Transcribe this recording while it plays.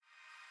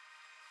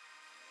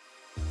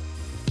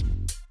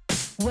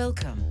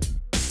Welcome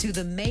to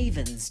the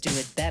Mavens Do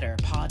It Better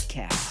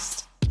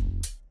podcast.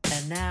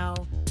 And now,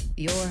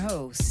 your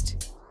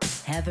host,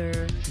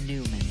 Heather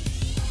Newman.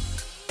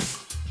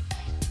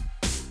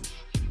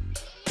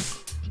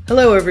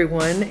 Hello,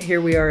 everyone. Here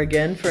we are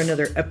again for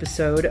another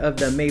episode of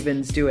the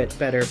Mavens Do It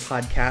Better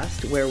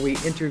podcast, where we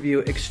interview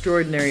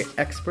extraordinary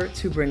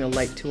experts who bring a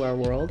light to our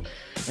world.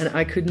 And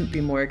I couldn't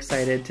be more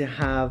excited to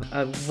have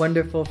a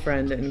wonderful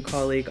friend and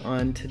colleague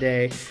on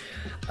today.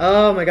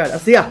 Oh my God,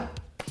 Asiya.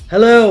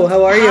 Hello,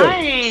 how are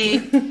you?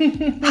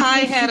 Hi,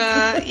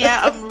 Heather.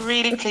 Yeah, I'm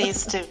really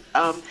pleased to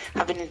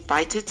have been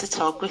invited to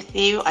talk with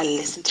you. I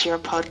listen to your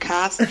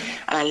podcast and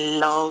I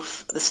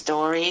love the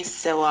stories.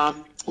 So,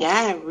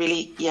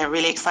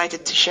 really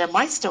excited to share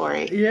my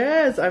story.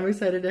 Yes, I'm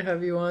excited to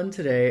have you on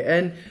today.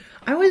 And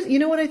I was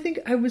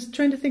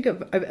trying to think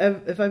of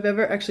if I've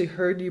ever actually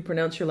heard you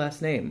pronounce your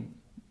last name.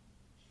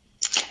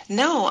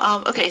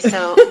 No, okay,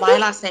 so my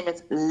last name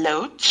is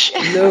Loach.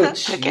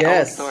 Loach,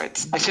 yes. All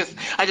sorts.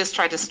 I just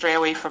try to stray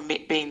away from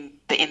it being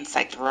the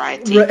insect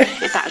variety. Right.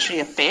 It's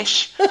actually a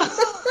fish.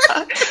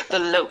 The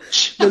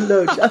loach. The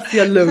loach.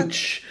 Asiya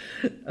Loach.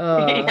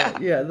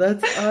 Yeah,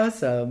 that's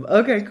awesome.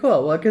 Okay,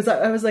 cool. Well, because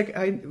I was like,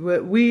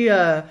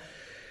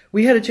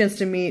 we had a chance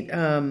to meet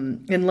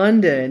in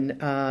London.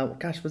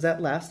 Was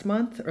that last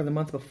month or the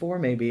month before?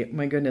 Maybe.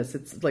 My goodness,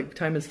 it's like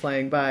time is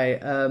flying by.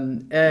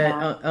 On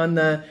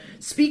the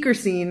speaker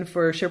scene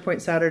for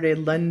SharePoint Saturday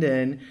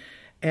London,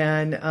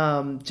 and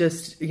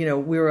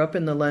we were up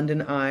in the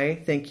London Eye.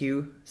 Thank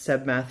you,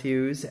 Seb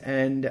Matthews,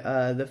 and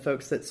the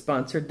folks that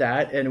sponsored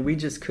that, and we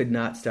just could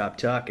not stop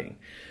talking.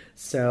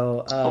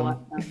 So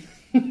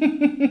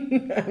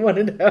I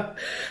wanted to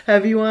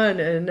have you on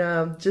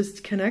and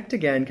just connect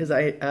again, because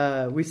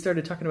we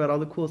started talking about all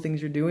the cool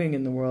things you're doing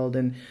in the world.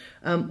 And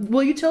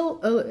will you tell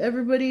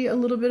everybody a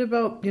little bit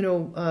about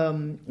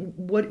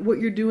what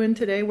you're doing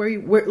today?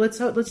 Let's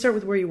start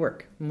with where you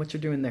work and what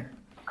you're doing there.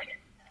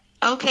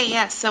 Okay,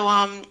 yeah. So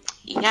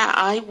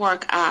I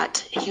work at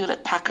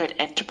Hewlett Packard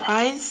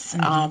Enterprise,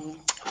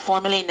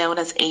 formerly known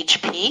as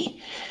HP.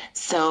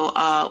 So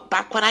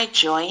back when I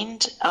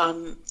joined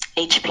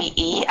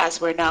HPE,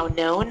 as we're now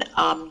known,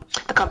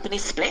 the company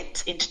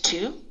split into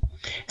two.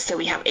 So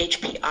we have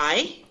HPI,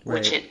 right,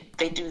 which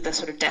they do the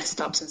sort of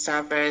desktops and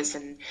servers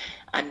and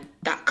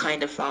that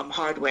kind of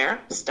hardware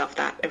stuff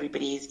that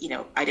everybody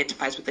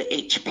identifies with the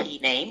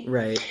HP name.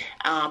 Right.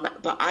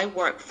 But I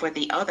work for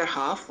the other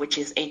half, which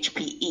is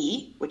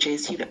HPE, which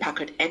is Hewlett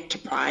Packard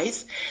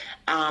Enterprise.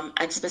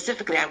 And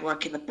specifically, I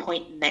work in the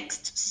Point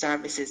Next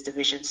Services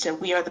division. So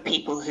we are the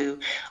people who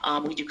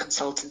we do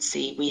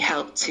consultancy. We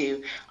help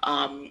to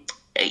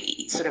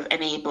sort of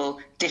enable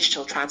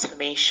digital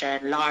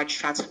transformation, large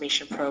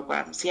transformation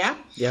programs. Yeah.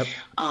 Yep.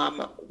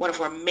 One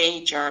of our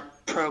major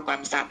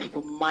programs that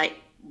people might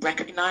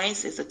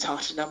recognize is the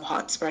Tottenham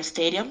Hotspur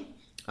Stadium.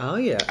 Oh,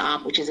 yeah.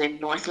 Which is in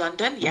North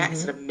London. Yeah,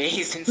 It's an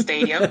amazing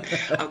stadium.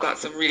 I've got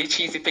some really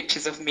cheesy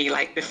pictures of me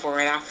like before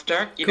and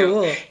after.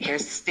 Cool.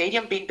 Here's the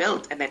stadium being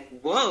built, and then,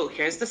 whoa,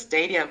 here's the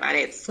stadium, and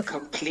it's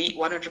complete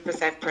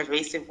 100%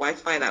 pervasive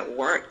Wi-Fi that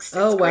works.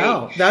 Oh,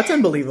 wow. Great. That's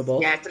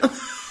unbelievable. Yeah, it's an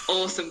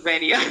awesome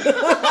venue.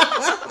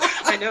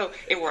 I know,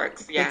 it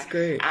works, yeah. That's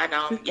great.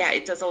 And,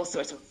 it does all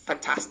sorts of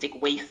fantastic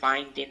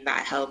wayfinding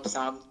that helps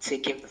to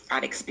give the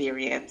fan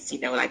experience,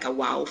 like a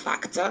wow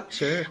factor.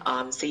 Sure.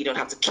 So you don't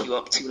have to queue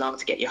up too long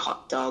to get your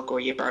hot dog or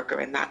your burger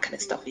and that kind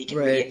of stuff. You can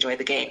Right. really enjoy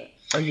the game.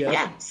 Oh, yeah.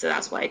 Yeah, so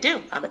that's what I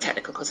do. I'm a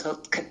technical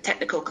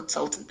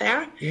consultant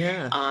there.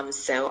 Yeah.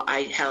 So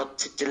I help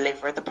to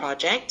deliver the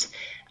project.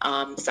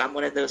 So I'm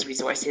one of those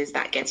resources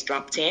that gets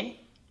dropped in,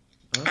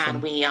 Awesome.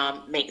 and we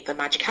make the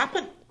magic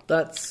happen.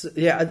 That's,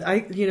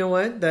 yeah, you know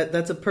what?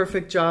 That's a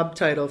perfect job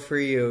title for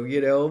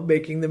you,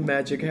 making the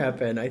magic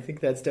happen. I think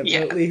that's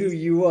definitely who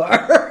you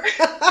are.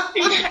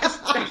 Yes,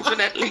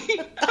 definitely.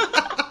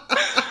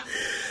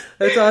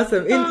 That's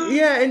awesome. And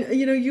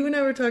you and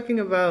I were talking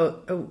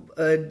about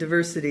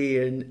diversity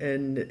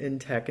in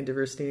tech, and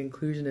diversity and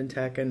inclusion in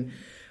tech, and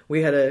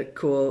we had a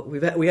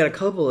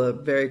couple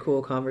of very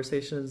cool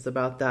conversations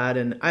about that.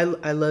 And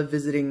I love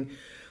visiting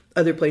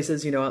other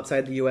places,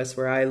 outside the U.S.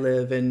 where I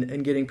live,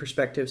 and getting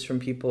perspectives from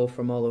people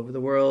from all over the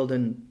world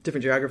and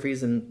different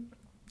geographies and,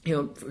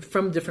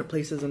 from different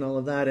places and all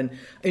of that. And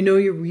I know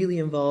you're really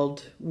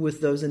involved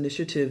with those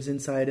initiatives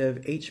inside of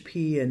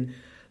HP, and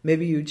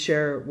maybe you'd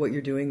share what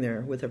you're doing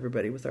there with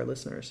everybody, with our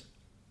listeners.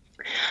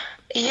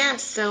 Yeah,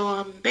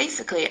 so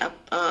basically,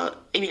 the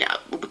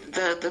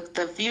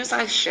views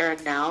I share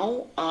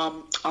now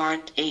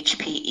aren't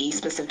HPE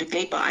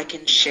specifically, but I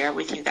can share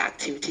with you the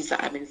activities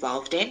that I'm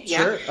involved in. Yeah,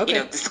 sure.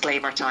 Okay.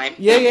 Disclaimer time.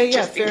 Yeah.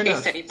 Just Fair in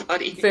enough. case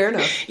anybody, Fair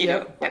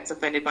enough. gets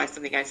offended by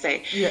something I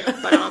say. Yeah.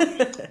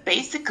 But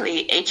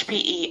basically,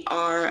 HPE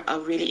are a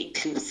really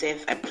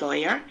inclusive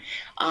employer.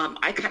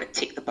 I kind of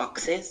tick the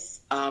boxes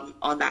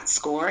on that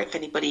score. If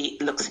anybody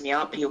looks me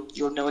up,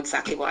 you'll know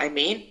exactly what I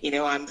mean.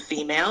 I'm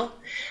female,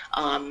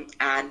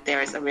 and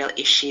there is a real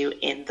issue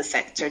in the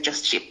sector,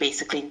 just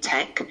basically in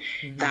tech,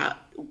 that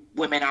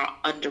women are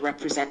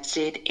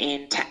underrepresented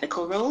in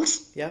technical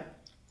roles. Yeah.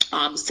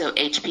 So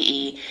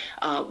HPE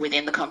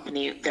within the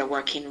company, they're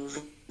working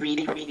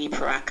really, really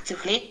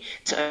proactively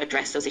to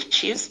address those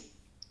issues.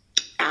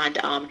 And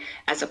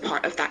as a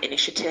part of that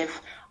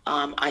initiative,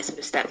 I sort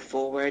of stepped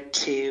forward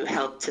to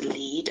help to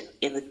lead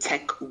in the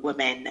Tech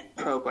Women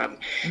program.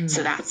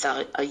 So that's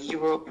a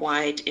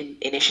Europe-wide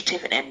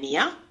initiative in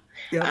EMEA,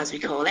 as we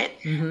call it,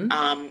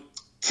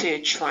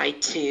 to try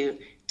to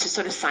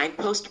sort of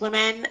signpost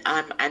women,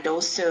 and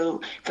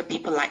also for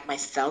people like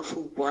myself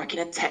who work in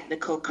a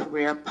technical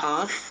career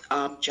path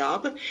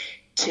job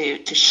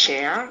to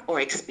share our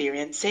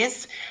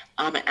experiences,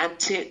 and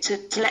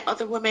to let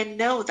other women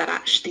know that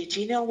actually, do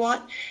you know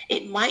what?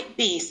 It might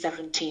be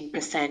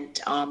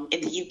 17%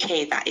 in the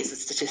UK, that is the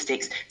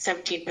statistics,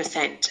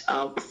 17%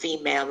 of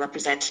female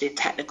represented in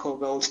technical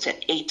roles to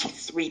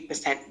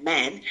 83%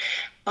 men.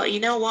 But you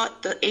know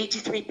what? The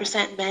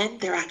 83% men,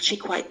 they're actually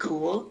quite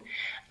cool.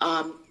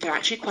 They're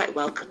actually quite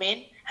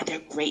welcoming, and they're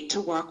great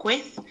to work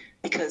with,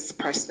 because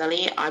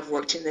personally, I've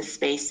worked in this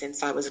space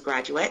since I was a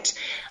graduate.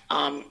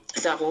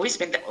 So I've always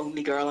been the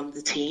only girl on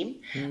the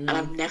team, and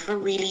I've never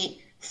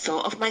really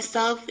thought of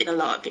myself in a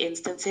lot of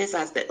instances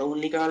as the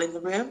only girl in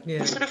the room.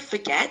 You sort of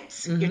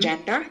forget your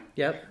gender.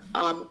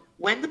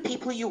 When the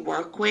people you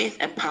work with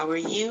empower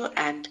you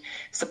and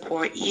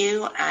support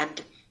you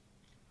and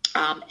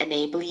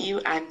enable you,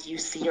 and you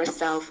see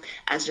yourself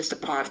as just a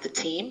part of the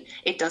team,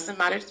 it doesn't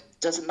matter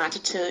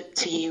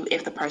to you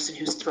if the person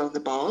who's thrown the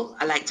ball,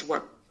 I like to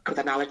work with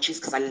analogies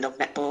because I love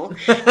netball,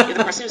 if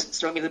the person who's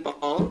throwing me the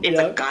ball is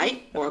a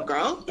guy or a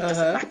girl, it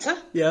doesn't matter,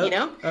 you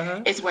know,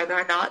 it's whether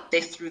or not they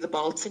threw the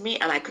ball to me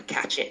and I could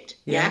catch it.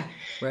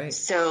 Right.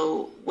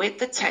 So with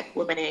the Tech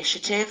Women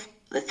Initiative,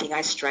 the thing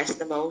I stress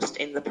the most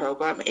in the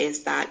program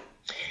is that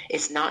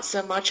it's not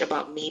so much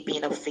about me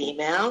being a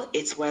female,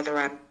 it's whether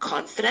I'm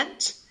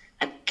confident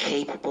and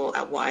capable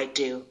at what I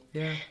do.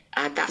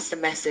 And that's the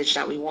message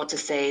that we want to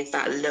say, is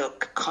that,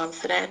 look,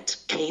 confident,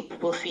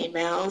 capable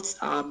females,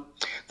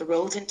 the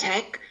roles in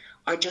tech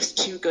are just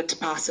too good to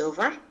pass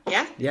over.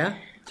 Sure.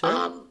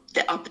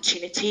 The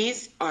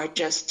opportunities are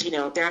just, you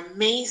know, they're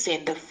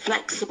amazing. The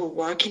flexible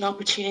working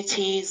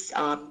opportunities,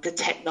 the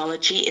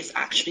technology is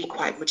actually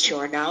quite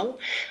mature now.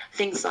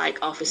 Things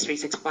like Office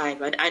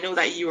 365. And I know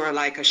that you are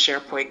like a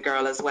SharePoint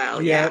girl as well.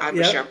 I'm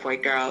a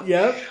SharePoint girl.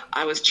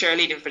 I was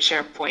cheerleading for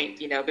SharePoint,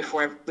 you know,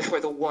 before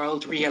the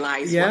world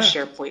realized what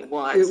SharePoint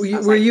was.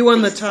 Were you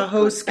on the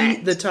Tahoe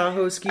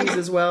skis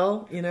as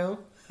well, you know?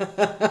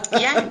 Exactly.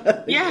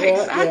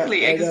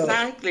 I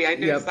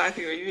know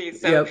exactly what you mean.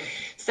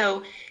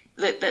 So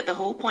the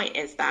whole point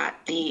is that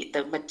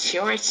the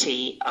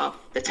maturity of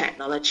the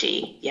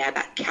technology,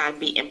 that can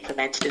be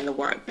implemented in the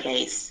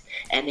workplace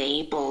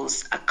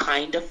enables a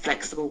kind of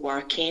flexible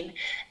working,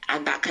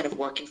 and that kind of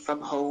working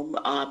from home,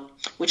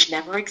 which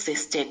never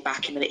existed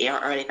back in the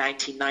early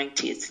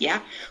 1990s,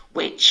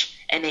 which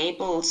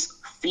enables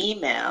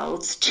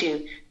females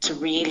to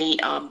really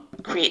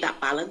create that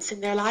balance in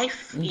their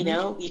life. You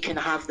know, you can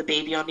have the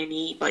baby on your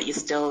knee, but you're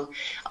still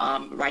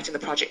writing the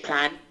project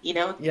plan, you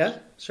know? Yeah,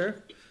 sure.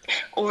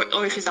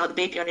 Or if it's not the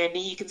baby on your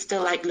knee, you can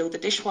still like load the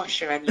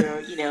dishwasher and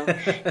you're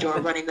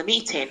running the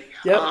meeting.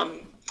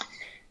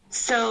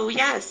 So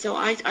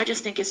I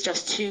just think it's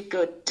just too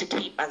good to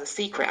keep as a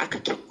secret. I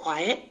could keep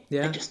quiet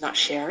and just not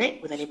share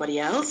it with anybody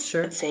else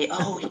and say,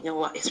 oh, you know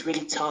what, it's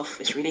really tough,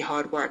 it's really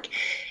hard work.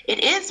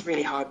 It is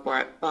really hard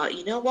work, but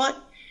you know what?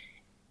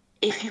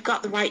 If you've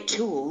got the right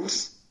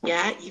tools,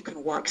 you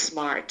can work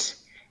smart.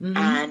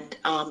 And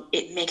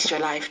it makes your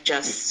life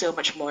just so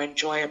much more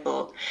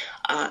enjoyable.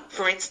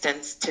 For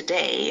instance,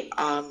 today,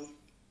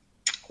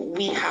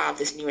 we have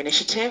this new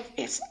initiative.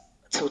 It's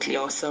totally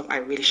awesome. I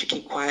really should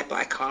keep quiet, but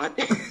I can't.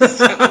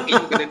 So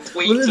I'm going to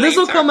tweet this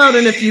will come out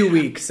in a few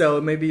weeks, so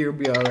maybe you'll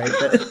be all right.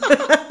 But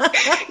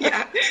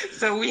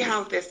So we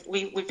have this.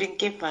 We've been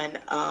given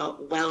a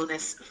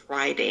Wellness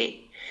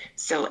Friday.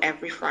 So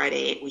every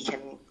Friday we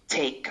can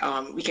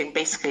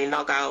basically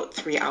log out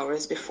 3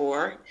 hours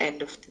before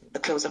end of the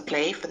close of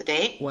play for the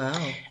day. Wow.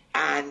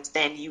 And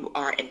then you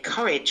are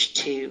encouraged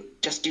to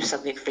just do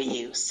something for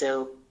you.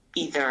 So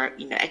either,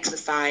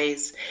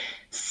 exercise,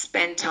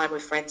 spend time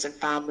with friends and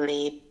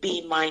family,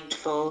 be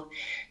mindful.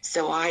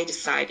 So I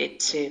decided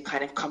to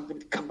kind of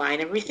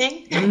combine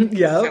everything.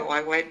 So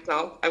I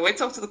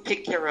went off to the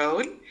Pick Your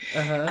Own,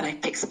 and I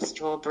picked some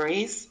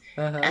strawberries.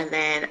 And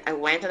then I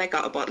went and I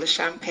got a bottle of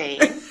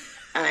champagne.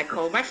 And I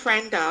called my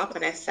friend up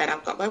and I said,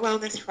 I've got my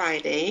Wellness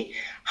Friday.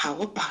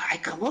 How about I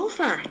come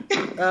over?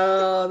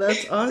 Oh,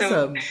 that's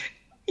awesome.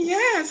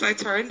 So I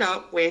turned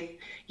up with,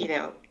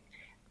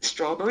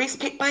 strawberries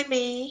picked by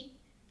me,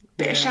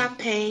 bit of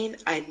champagne.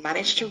 I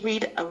managed to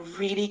read a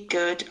really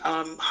good,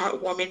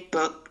 heartwarming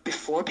book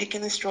before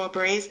picking the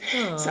strawberries.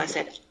 Oh. So I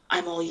said,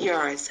 I'm all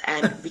yours,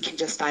 and we can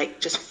just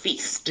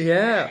feast.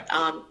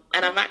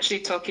 And I'm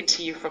actually talking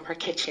to you from her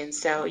kitchen.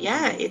 So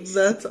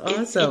that's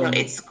awesome.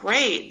 It's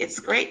great.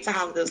 It's great to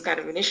have those kind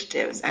of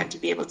initiatives and to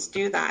be able to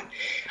do that.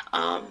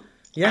 And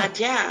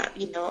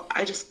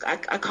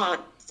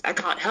I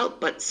can't help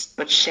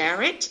but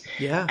share it.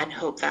 And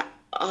hope that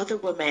other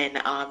women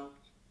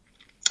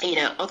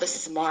other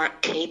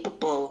smart,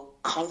 capable,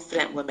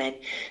 confident women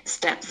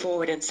step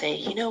forward and say,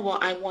 you know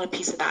what, I want a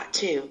piece of that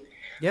too.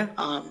 Yeah.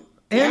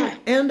 Yeah.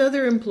 And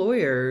other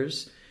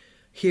employers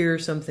hear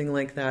something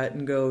like that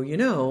and go,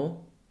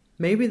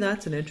 maybe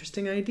that's an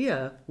interesting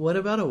idea. What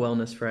about a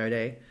Wellness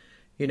Friday?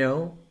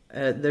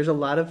 There's a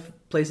lot of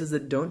places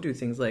that don't do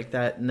things like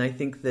that. And I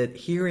think that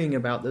hearing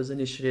about those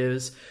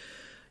initiatives,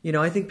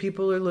 I think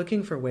people are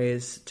looking for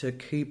ways to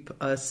keep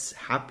us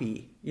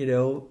happy,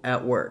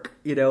 at work,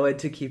 and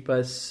to keep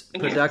us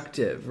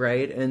productive,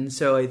 right? And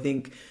so I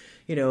think,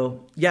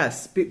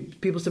 yes,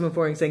 people stepping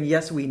forward and saying,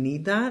 yes, we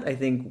need that. I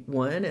think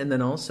one, and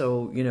then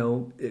also,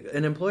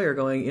 an employer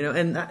going,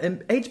 and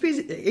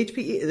HPE,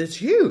 it's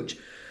huge,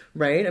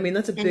 right? I mean,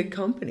 that's a big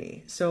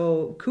company.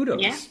 So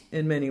kudos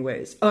in many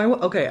ways. Oh,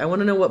 I want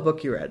to know what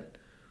book you read.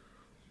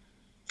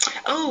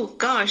 Oh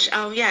gosh,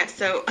 yeah.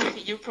 So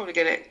you probably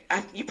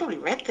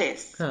read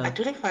this. Huh. I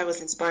don't know if I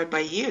was inspired by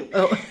you.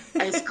 Oh,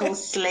 It's called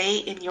Slay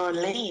in Your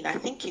Lane. I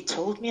think you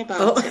told me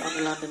about it on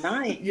the London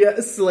Eye. Yeah,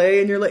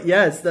 Slay in Your Lane.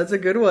 Yes, that's a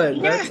good one.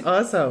 Yeah. That's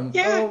awesome.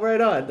 Yeah. Oh,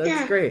 right on. That's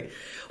Yeah. great.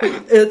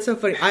 Wait, it's so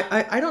funny.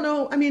 I don't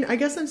know. I mean, I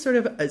guess I'm sort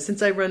of,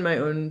 since I run my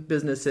own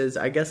businesses,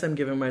 I guess I'm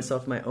giving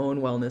myself my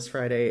own Wellness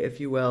Friday, if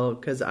you will,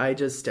 because I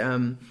just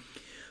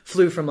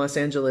flew from Los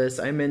Angeles.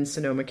 I'm in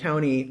Sonoma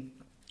County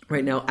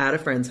right now at a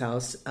friend's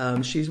house.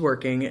 She's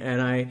working,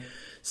 and I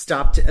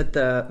stopped at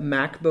the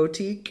Mac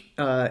Boutique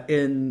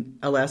in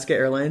Alaska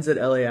Airlines at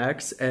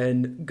LAX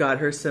and got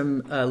her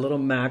some little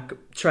Mac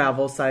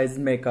travel sized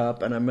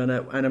makeup, and I'm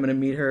gonna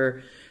meet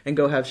her and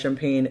go have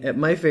champagne at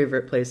my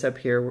favorite place up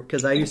here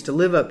because I used to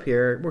live up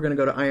here. We're gonna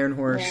go to Iron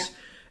Horse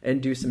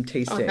and do some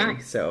tasting. Oh,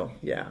 nice. So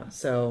yeah,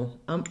 so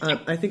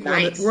I think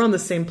Nice. we're on the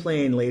same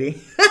plane, lady.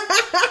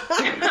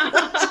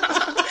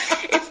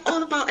 It's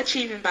all about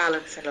achieving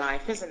balance in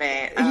life, isn't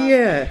it?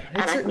 Yeah, it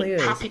and certainly I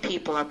think is. happy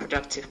people are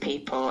productive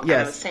people. And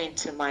Yes. I was saying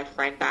to my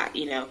friend that,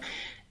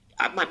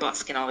 my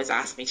boss can always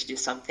ask me to do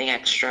something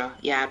extra,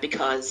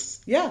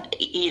 because Yeah.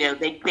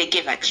 they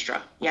give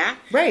extra,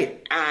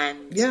 Right. and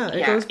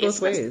It goes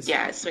both ways.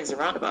 Yeah, it swings and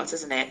roundabouts,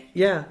 isn't it?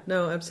 Yeah,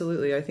 no,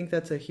 absolutely. I think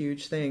that's a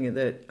huge thing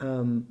that,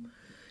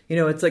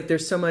 it's like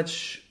there's so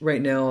much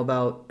right now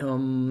about,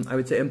 I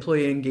would say,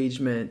 employee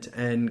engagement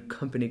and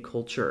company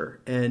culture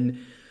and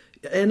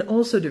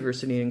also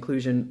diversity and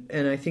inclusion.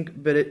 And I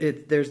think, but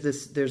there's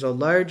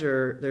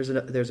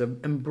an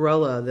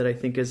umbrella that I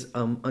think is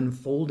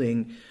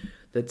unfolding.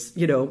 That's,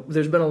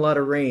 there's been a lot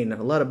of rain,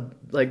 a lot of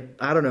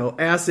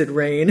acid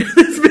rain.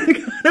 It's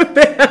been kind of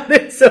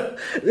bad. So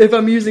if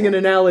I'm using an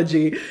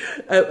analogy,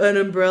 an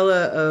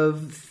umbrella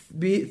of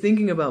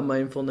thinking about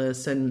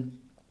mindfulness. And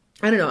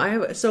I don't know.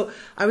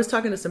 I was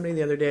talking to somebody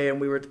the other day, and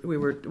we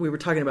were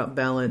talking about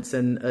balance,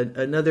 and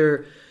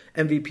another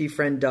MVP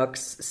friend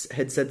Dux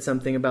had said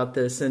something about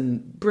this,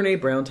 and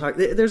Brene Brown talked.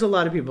 There's a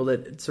lot of people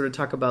that sort of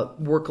talk about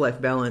work-life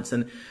balance,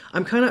 and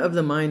I'm kind of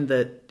the mind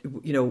that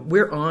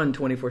we're on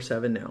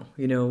 24/7 now.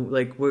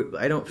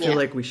 I don't feel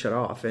like we shut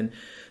off, and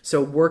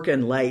so work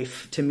and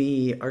life to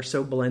me are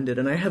so blended.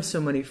 And I have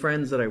so many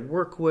friends that I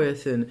work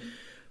with, and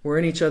we're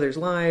in each other's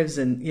lives,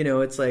 and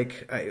it's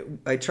like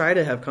I try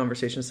to have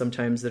conversations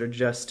sometimes that are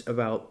just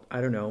about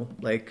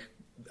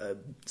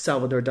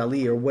Salvador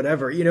Dali or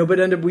whatever,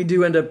 but we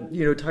do end up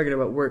talking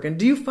about work. And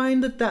do you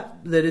find that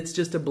it's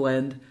just a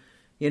blend,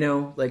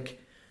 Yeah.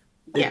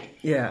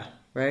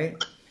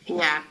 Right?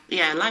 Yeah.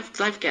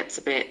 Life gets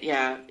a bit,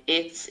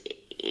 it's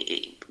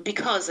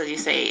because, as you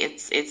say,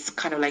 it's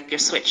kind of like you're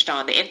switched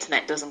on. The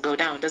internet doesn't go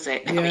down, does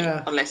it? I mean,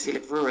 unless you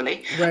live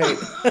rurally. Right.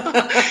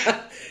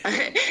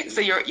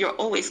 So you're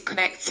always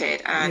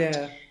connected,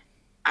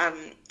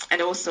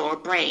 and also our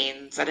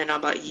brains, I don't know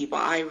about you,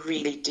 but I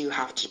really do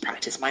have to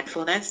practice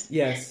mindfulness.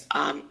 Yes.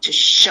 To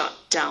shut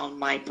down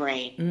my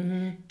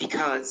brain,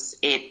 because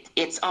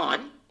it's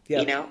on,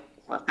 well,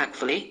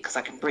 thankfully, because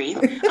I can breathe.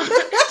 So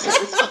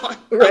it's on.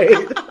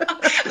 Right.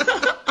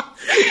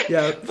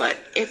 Yeah. But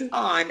it's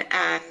on,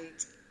 and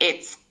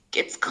it's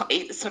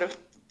sort of,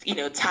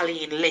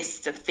 tallying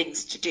lists of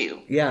things to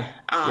do. Yeah.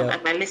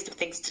 And my list of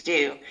things to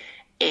do,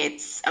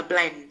 it's a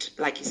blend,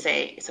 like you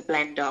say, it's a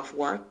blend of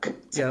work,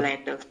 it's a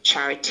blend of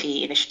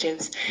charity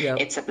initiatives,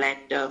 it's a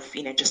blend of,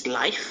 just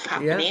life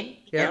happening,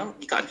 you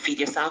got to feed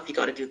yourself, you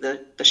got to do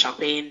the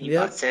shopping, you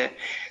got to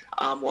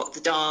walk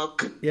the dog,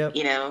 Clean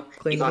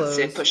you got clothes.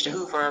 to push the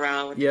Hoover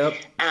around.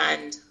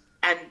 And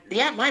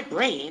my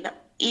brain,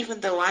 even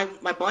though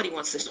my body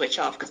wants to switch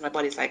off, because my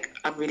body's like,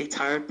 I'm really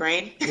tired,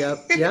 brain. Yeah.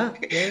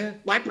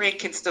 My brain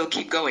can still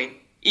keep going,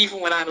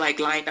 even when I'm like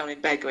lying down in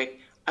bed going,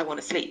 I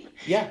want to sleep.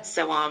 Yeah.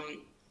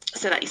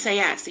 So that you say,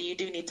 so you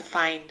do need to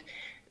find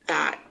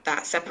that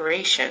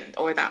separation,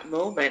 or that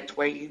moment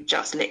where you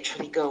just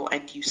literally go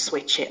and you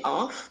switch it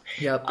off.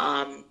 Yep.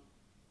 And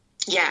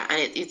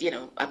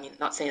it I mean,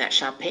 not saying that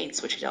champagne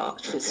switches it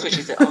off,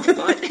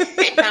 but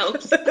it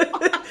helps.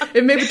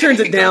 It maybe turns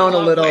it down a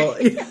little.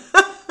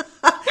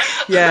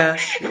 Yeah.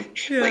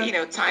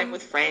 But time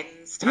with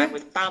friends, time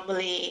with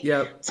family,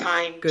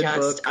 time Good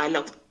just book. I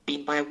love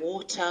been by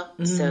water.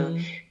 So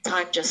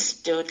time just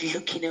stood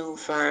looking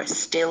over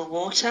still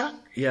water.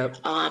 Yep.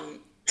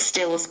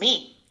 Stills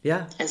me.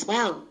 Yeah. As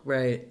well.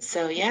 Right.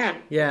 So yeah.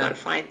 Yeah. Gotta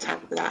find time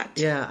for that.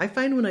 Yeah. I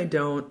find when I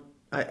don't,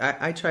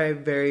 I try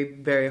very,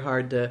 very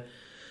hard to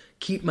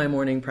keep my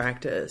morning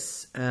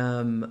practice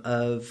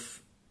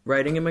of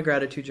writing in my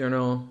gratitude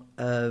journal,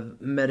 of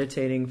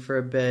meditating for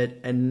a bit,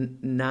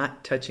 and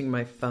not touching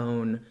my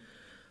phone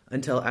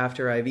until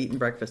after I've eaten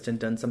breakfast and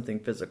done something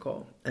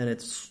physical. And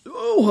it's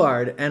so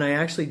hard. And I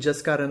actually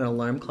just got an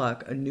alarm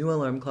clock, a new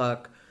alarm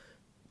clock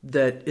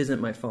that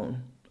isn't my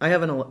phone. I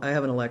have an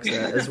Alexa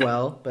as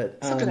well,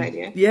 but that's a good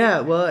idea.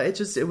 Yeah, well, it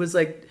was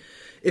like,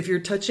 if you're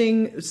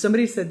touching,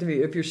 somebody said to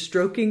me, if you're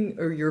stroking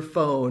your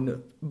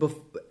phone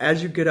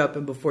as you get up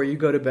and before you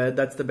go to bed,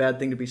 that's the bad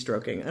thing to be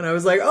stroking. And I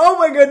was like, oh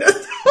my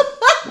goodness.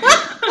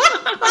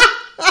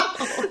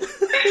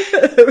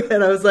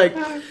 And I was like,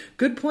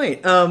 good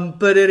point.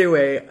 But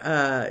anyway,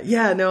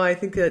 I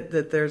think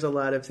that there's a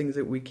lot of things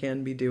that we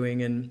can be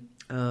doing. And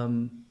are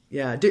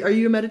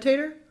you a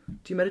meditator?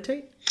 Do you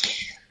meditate?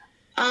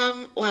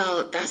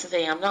 Well, that's the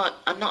thing. I'm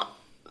not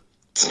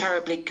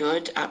terribly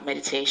good at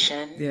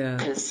meditation. Yeah.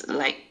 Because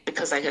like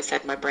I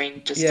said, my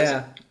brain just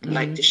doesn't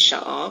like to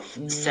shut off.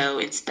 So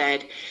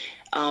instead,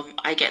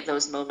 I get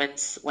those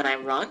moments when I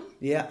run.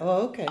 Yeah.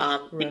 Oh, okay.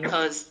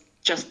 Because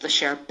just the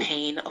sheer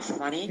pain of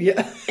running.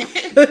 Yeah.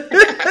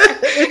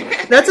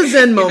 That's a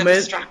Zen moment. It's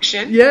a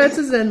distraction. Yeah, it's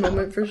a Zen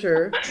moment for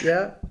sure.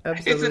 Yeah,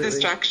 absolutely. It's a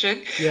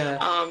distraction.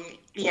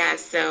 Yeah.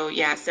 So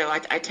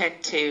I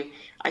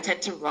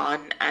tend to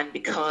run, and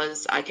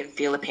because I can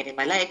feel the pain in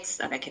my legs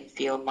and I can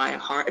feel my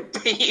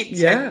heartbeat.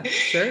 Yeah,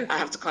 sure. I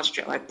have to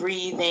concentrate on my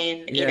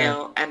breathing, you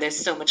know, and there's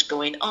so much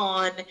going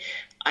on.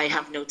 I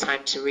have no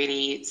time to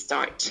really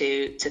start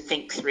to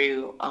think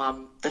through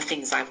the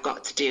things I've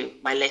got to do.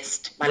 My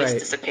list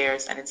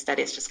disappears, and instead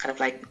it's just kind of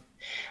like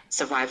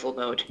survival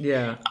mode.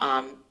 Yeah.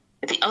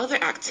 The other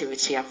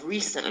activity I've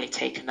recently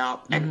taken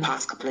up in the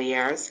past couple of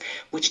years,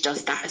 which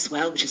does that as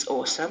well, which is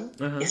awesome,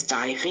 is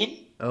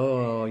diving.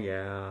 Oh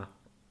yeah.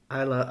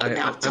 I'm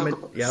about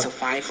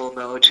survival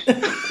mode.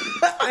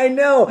 I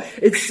know.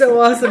 It's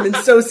so awesome and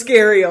so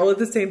scary all at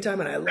the same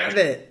time, and I love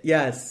it.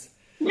 Yes.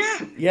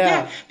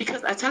 Yeah.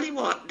 Because I tell you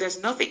what,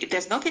 there's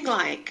nothing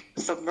like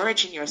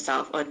submerging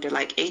yourself under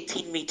like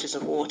 18 meters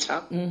of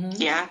water.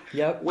 Yeah.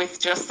 Yep. With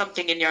just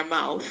something in your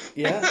mouth.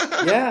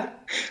 Yeah.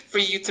 For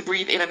you to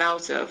breathe in and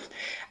out of.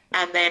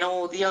 And then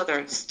all the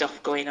other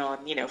stuff going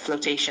on, you know,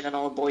 flotation and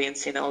all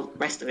buoyancy and all the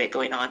rest of it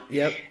going on.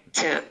 Yep.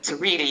 To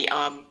really,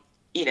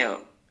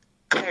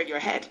 clear your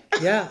head.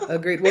 Yeah,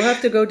 agreed. We'll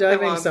have to go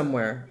diving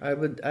somewhere.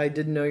 I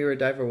didn't know you were a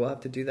diver. We'll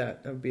have to do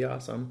that. That would be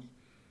awesome.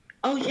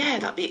 Oh yeah,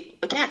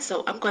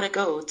 so I'm gonna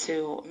go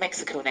to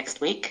Mexico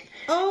next week.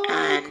 Oh,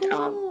 and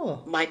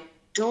cool. My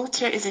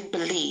daughter is in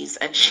Belize,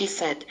 and she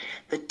said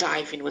the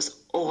diving was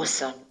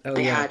awesome.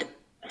 They had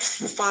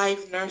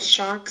 5 nurse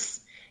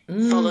sharks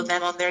follow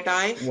them on their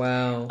dive.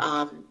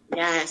 Wow.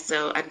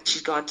 And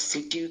she's gone to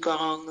see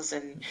dugongs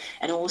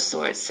and all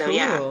sorts. So cool.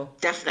 Yeah,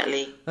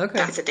 definitely. Okay.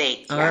 That's a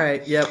date. All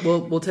right. Yeah,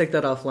 we'll take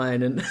that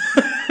offline and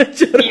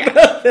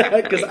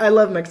because I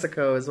love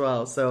Mexico as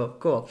well. So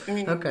cool.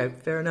 Okay,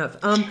 fair enough.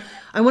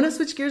 I want to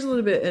switch gears a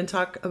little bit and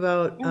talk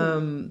about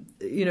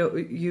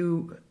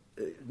you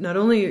not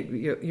only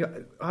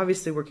you're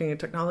obviously working in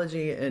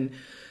technology and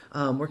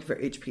working for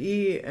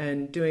HPE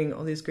and doing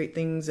all these great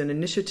things and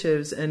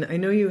initiatives. And I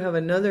know you have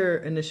another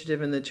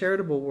initiative in the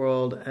charitable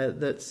world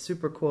that's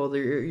super cool,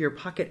 your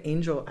Pocket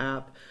Angel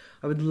app.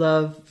 I would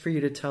love for you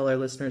to tell our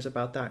listeners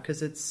about that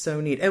because it's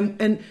so neat.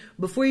 And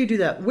before you do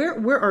that,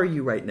 where are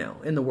you right now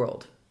in the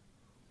world?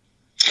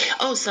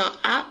 Oh, so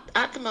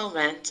at the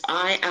moment,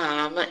 I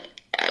am...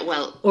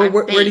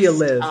 where do you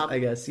live? I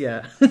guess,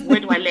 yeah. Where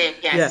do I live?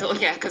 Yeah, so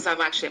because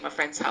I'm actually at my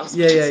friend's house.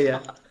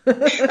 Yeah.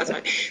 That's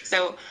right.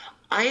 So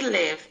I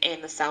live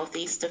in the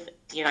southeast of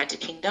the United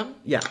Kingdom.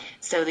 Yeah.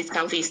 So the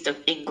southeast of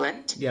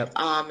England. Yep.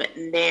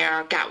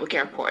 Near Gatwick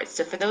Airport.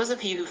 So for those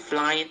of you who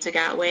fly into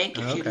Gatwick,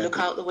 if you look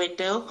out the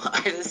window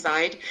either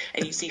side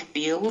and you see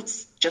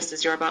fields just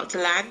as you're about to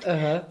land,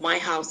 my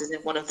house is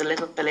in one of the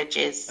little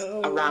villages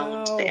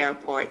around the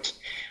airport.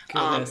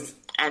 Goodness.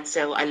 And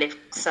so I live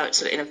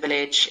sort of in a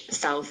village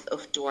south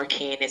of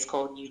Dorking. It's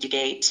called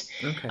Newdigate.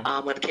 Okay.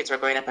 When the kids were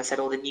growing up, I said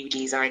all the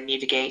nudies are in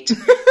Newdigate.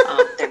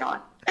 They're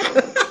not.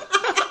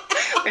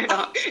 They're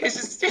not.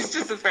 It's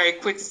just a very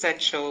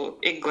quintessential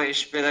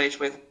English village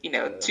with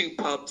 2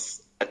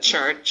 pubs, a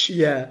church,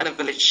 and a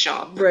village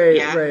shop. Right.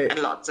 And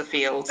lots of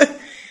fields. And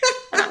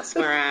that's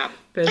where I am.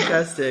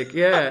 Fantastic.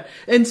 Yeah.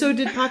 And so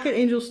did Pocket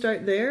Angel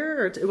start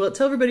there?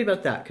 Tell everybody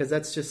about that because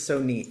that's just so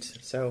neat.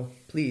 So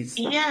please.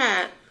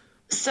 Yeah.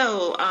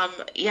 So,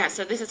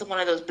 so this is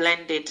one of those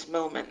blended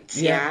moments.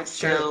 Yeah.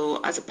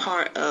 So as a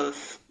part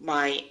of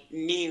my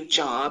new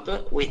job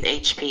with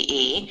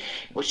HPE,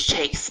 which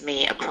takes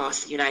me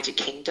across the United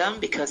Kingdom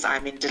because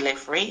I'm in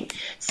delivery.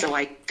 So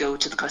I go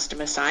to the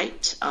customer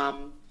site.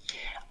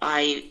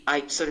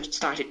 I sort of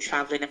started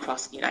traveling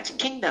across the United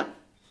Kingdom.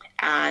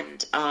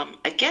 And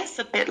I guess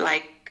a bit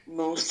like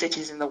most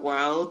cities in the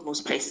world,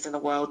 most places in the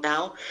world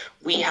now,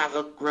 we have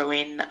a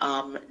growing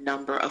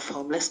number of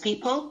homeless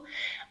people.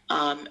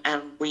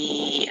 And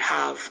we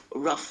have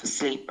rough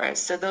sleepers.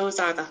 So those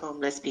are the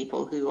homeless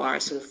people who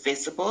are sort of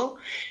visible,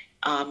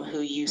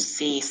 who you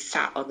see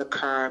sat on the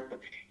curb,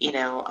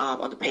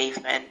 on the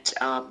pavement,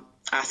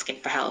 asking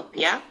for help.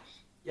 Yeah.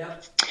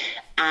 Yeah.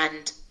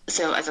 And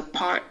so as a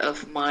part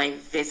of my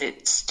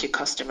visits to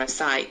customer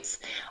sites,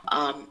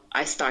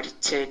 I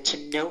started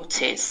to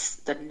notice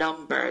the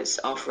numbers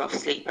of rough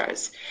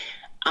sleepers.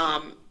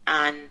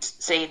 And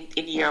say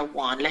in year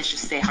one, let's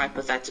just say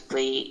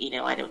hypothetically,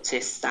 I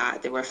noticed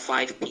that there were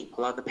 5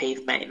 people on the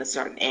pavement in a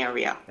certain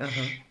area.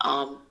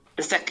 Uh-huh.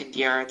 The second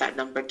year, that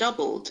number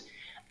doubled.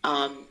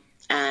 And,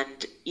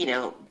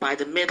 by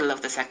the middle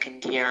of the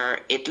second year,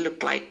 it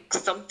looked like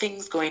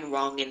something's going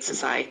wrong in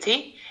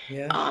society.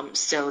 Yeah.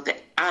 So the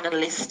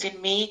analyst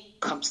in me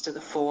comes to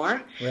the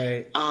fore.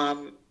 Right.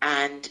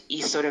 And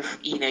you sort of,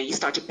 you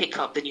start to pick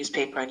up the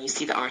newspaper and you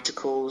see the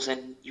articles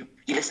and you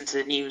listen to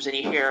the news and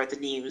you hear the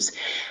news.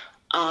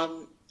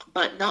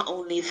 But not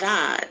only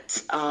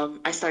that,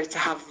 I started to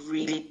have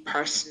really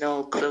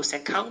personal, close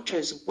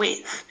encounters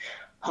with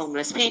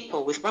homeless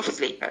people, with rough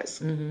sleepers.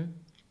 Mm-hmm.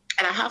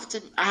 And I have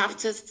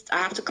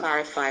to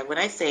clarify, when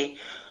I say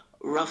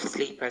rough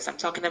sleepers, I'm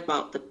talking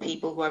about the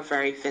people who are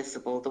very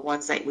visible, the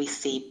ones that we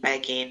see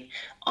begging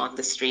on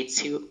the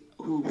streets,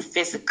 who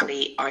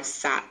physically are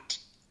sat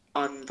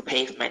on the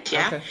pavement,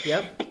 yeah? Okay.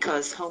 Yep.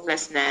 Because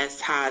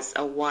homelessness has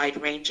a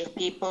wide range of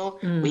people.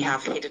 Mm. We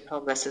have hidden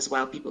homeless as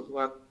well, people who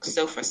are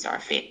sofa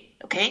surfing,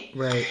 okay?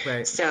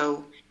 Right.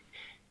 So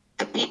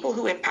the people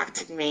who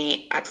impacted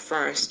me at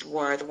first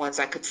were the ones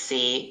I could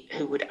see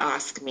who would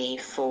ask me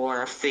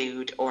for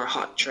food or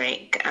hot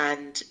drink.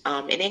 And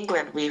in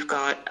England, we've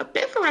got a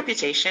bit of a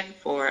reputation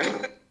for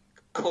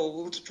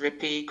cold,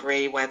 drippy,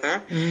 grey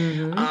weather,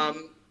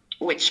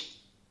 which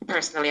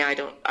personally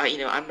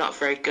I'm not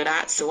very good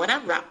at. So when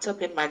I'm wrapped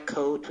up in my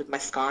coat with my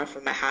scarf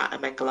and my hat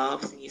and my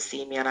gloves, and you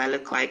see me and I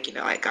look like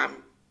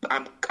I'm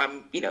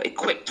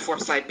equipped for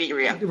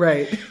Siberia.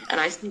 Right. And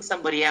I see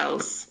somebody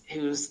else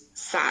who's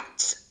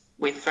sat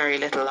with very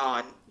little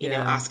on,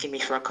 asking me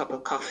for a cup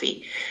of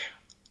coffee,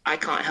 I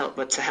can't help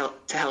but to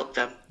help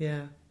them.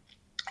 Yeah.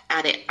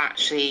 And it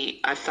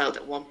actually, I felt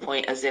at one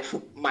point as if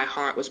my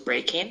heart was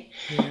breaking.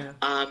 Yeah.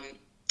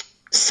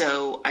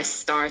 So I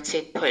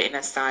started putting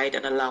aside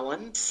an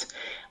allowance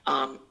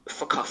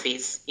for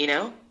coffees,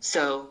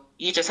 So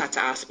you just had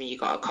to ask me, you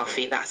got a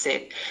coffee, that's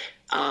it.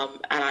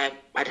 And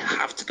I'd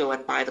have to go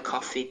and buy the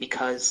coffee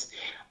because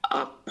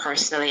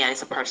personally, and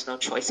it's a personal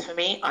choice for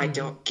me, I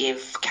don't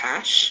give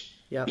cash.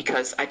 Yep.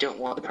 Because I don't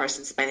want the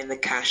person spending the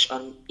cash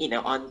on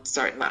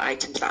certain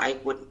items that I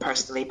wouldn't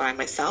personally buy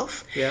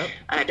myself. Yep.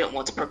 And I don't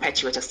want to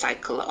perpetuate a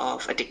cycle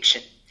of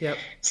addiction. Yep.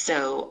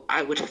 So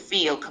I would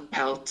feel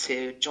compelled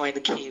to join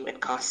the queue in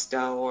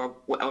Costa or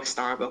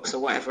Starbucks or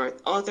whatever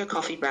other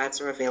coffee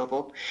brands are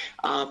available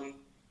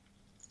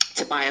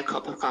to buy a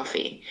cup of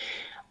coffee.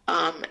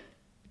 And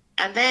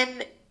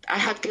then I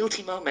had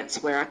guilty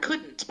moments where I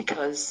couldn't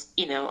because,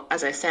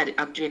 as I said,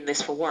 I'm doing this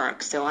for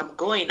work. So I'm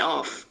going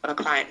off on a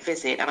client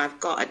visit and I've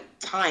got a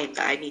time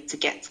that I need to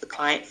get to the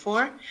client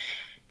for.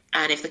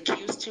 And if the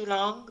queue's too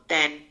long,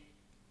 then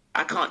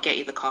I can't get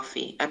you the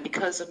coffee. And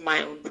because of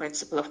my own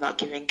principle of not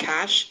giving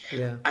cash,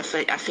 I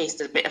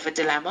faced a bit of a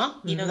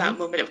dilemma. That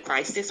moment of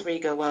crisis where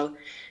you go, well,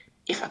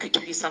 if I could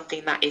give you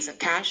something that isn't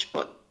cash,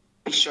 but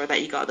be sure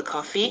that you got the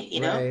coffee,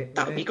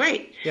 that would be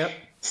great. Yep.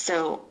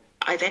 So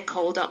I then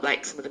called up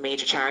some of the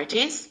major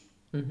charities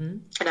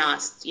and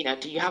asked,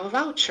 do you have a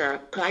voucher?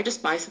 Could I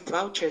just buy some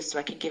vouchers so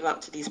I can give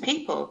out to these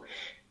people?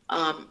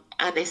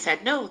 And they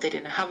said, no, they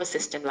didn't have a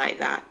system like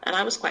that. And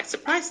I was quite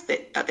surprised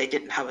that they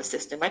didn't have a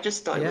system. I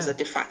just thought it was a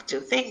de facto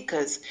thing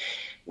because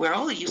we're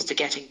all used to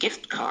getting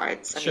gift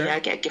cards. I mean, I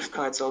get gift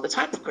cards all the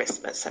time for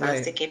Christmas. And I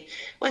was thinking,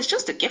 well, it's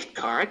just a gift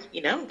card,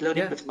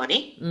 loaded with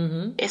money.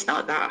 Mm-hmm. It's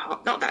not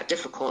that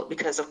difficult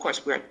because, of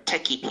course, we're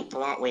techie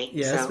people, aren't we?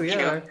 Yes, we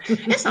are.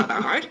 It's not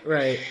that hard.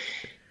 Right.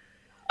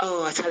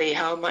 Oh, I tell you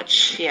how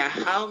much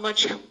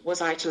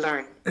was I to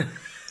learn?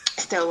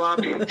 Still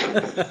always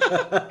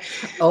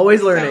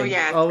learning.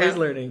 Always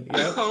learning.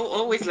 Yep.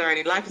 Always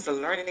learning. Life is a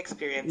learning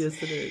experience.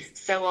 Yes, it is.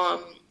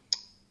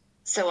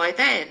 So I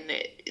then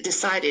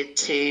decided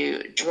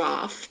to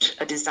draft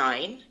a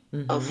design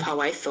of how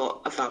I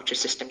thought a voucher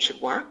system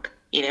should work.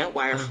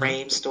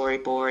 Wireframe,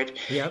 storyboard,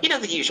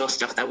 the usual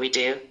stuff that we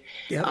do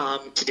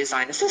to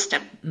design a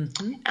system.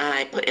 Mm-hmm. And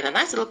I put in a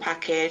nice little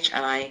package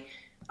and I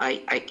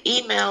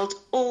emailed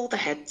all the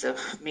heads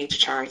of major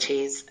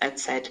charities and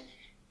said,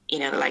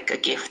 like a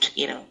gift,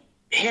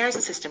 here's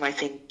a system I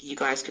think you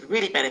guys could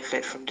really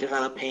benefit from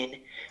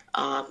developing.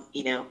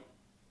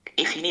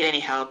 If you need any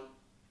help,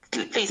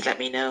 please let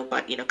me know.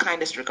 But,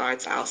 kindest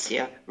regards,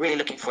 Alcia. Really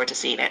looking forward to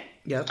seeing it.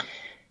 Yep.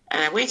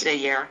 And I waited a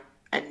year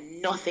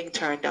and nothing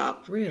turned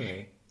up.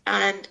 Really?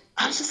 And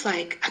I was just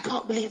like, I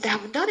can't believe they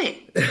haven't done it.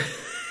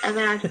 And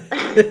then I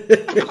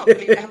can't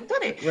believe they haven't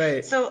done it.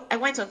 Right. So I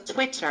went on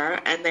Twitter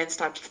and then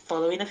started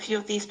following a few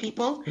of these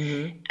people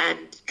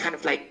and kind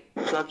of like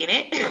plugging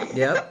it.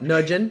 Yep.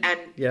 Nudging. And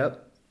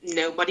yep.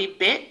 nobody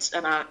bit.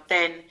 And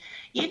then,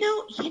 you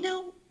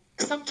know,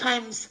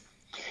 sometimes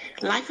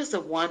life is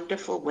a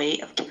wonderful way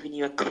of giving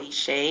you a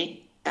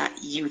cliche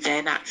that you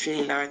then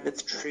actually learn the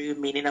true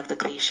meaning of the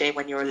cliche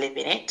when you're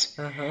living it.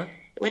 Uh-huh.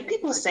 When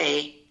people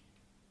say,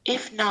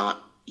 if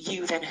not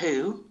you, then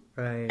who?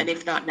 Right. And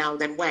if not now,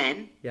 then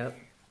when? Yep.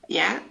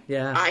 Yeah?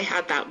 Yeah. I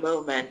had that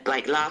moment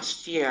like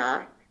last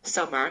year,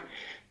 summer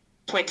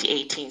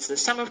 2018. So the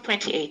summer of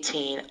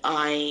 2018,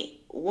 I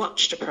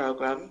watched a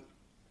program.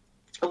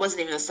 It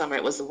wasn't even the summer,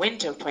 it was the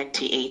winter of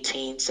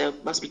 2018. So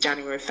it must be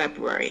January,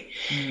 February.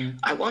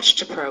 I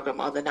watched a program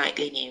on the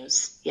nightly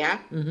news, yeah?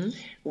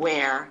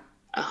 Where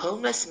a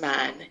homeless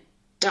man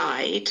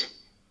died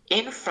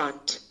in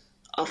front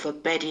of a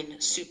bedding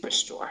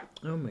superstore.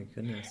 Oh my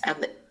goodness.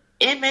 And the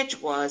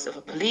image was of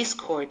a police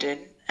cordon,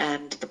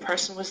 and the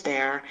person was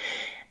there,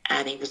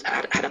 and he was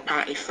had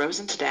apparently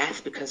frozen to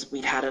death because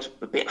we'd had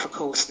a bit of a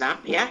cold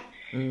snap, yeah?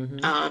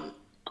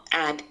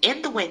 And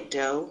in the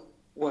window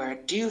were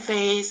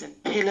duvets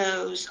and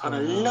pillows on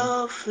a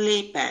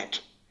lovely bed.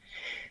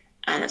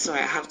 And sorry,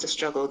 I have to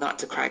struggle not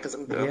to cry because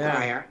I'm a bit of a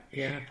crier.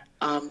 Yeah.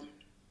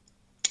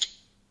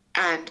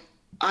 And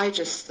I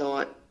just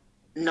thought,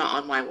 not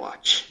on my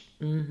watch.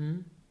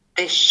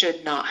 This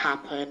should not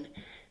happen,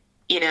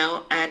 you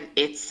know. And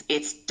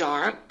it's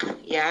dark,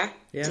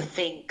 to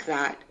think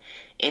that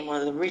in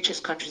one of the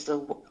richest countries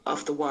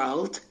of the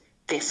world,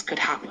 this could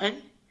happen.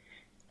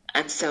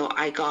 And so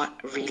I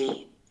got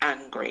really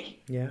angry.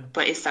 Yeah.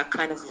 But it's that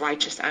kind of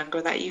righteous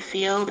anger that you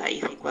feel, that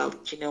you think, well,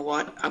 do you know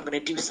what? I'm going to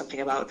do something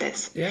about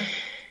this. Yeah.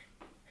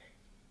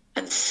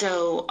 And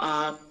so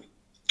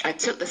I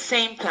took the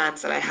same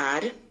plans that I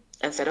had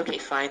and said, okay,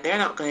 fine, they're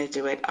not going to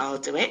do it, I'll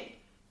do it.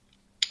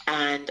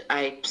 And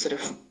I sort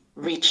of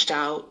reached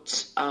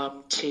out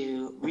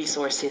to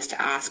resources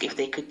to ask if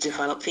they could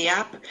develop the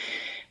app.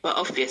 But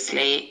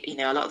obviously, you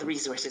know, a lot of the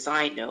resources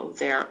I know,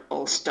 they're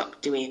all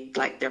stuck doing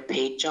like their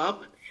paid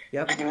job.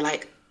 Yep. And they were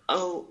like,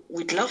 oh,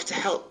 we'd love to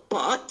help,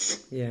 but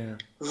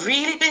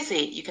really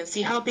busy. You can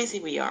see how busy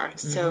we are.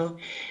 So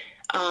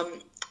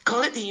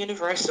call it the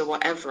universe or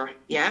whatever,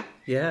 yeah?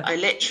 I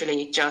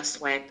literally just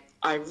went,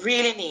 I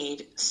really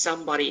need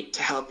somebody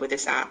to help with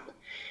this app.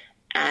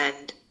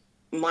 And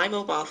my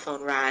mobile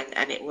phone rang,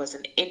 and it was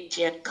an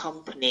Indian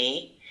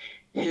company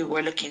who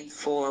were looking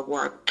for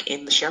work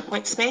in the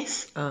SharePoint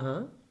space.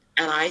 And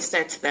I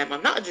said to them,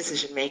 I'm not a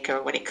decision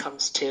maker when it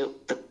comes to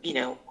the, you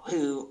know,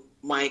 who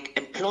my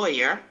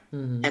employer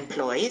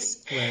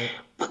employs. Right.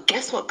 But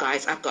guess what,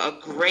 guys? I've got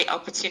a great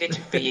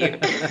opportunity for you.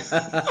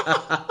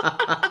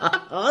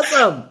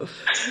 Awesome.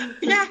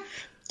 Yeah.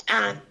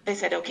 And they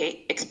said,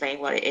 okay, explain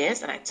what it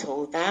is. And I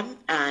told them,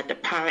 and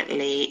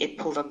apparently it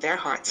pulled on their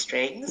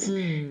heartstrings.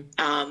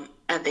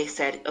 And they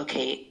said,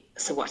 okay,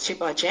 so what's your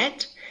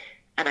budget?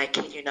 And I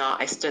kid you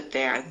not, I stood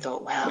there and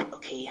thought, well,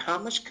 okay, how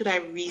much could I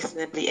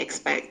reasonably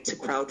expect to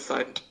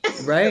crowdfund?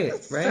 Right,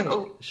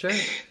 sure.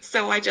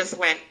 So I just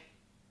went,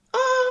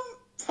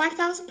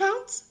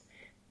 £5,000.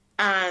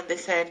 And they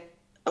said,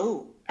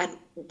 oh, and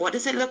what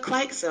does it look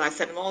like? So I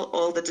sent them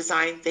all the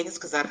design things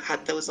because I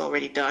had those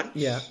already done.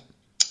 Yeah.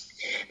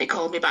 They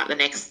called me back the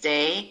next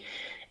day,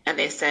 and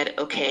they said,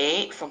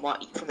 okay, from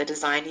the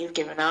design you've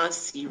given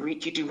us, you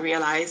do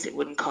realize it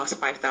wouldn't cost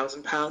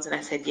 £5,000. And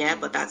I said, yeah,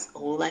 but that's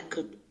all I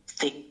could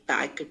think that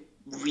I could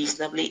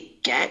reasonably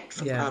get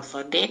from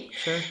crowdfunding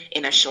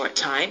in a short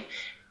time.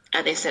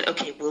 And they said,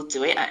 okay, we'll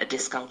do it at a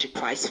discounted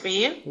price for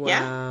you. Wow.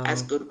 Yeah,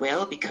 as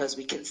goodwill, because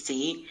we can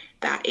see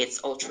that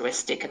it's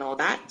altruistic and all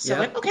that. So I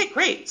went, okay,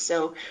 great.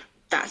 So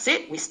that's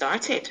it. We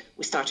started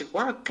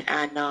work,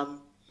 and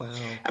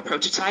a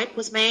prototype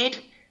was made.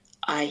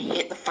 I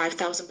hit the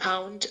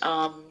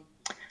 £5,000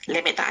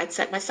 limit that I'd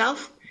set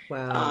myself.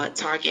 Wow.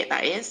 Target,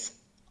 that is,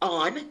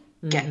 on,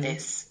 get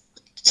this,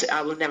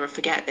 I will never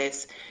forget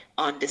this,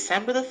 on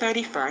December the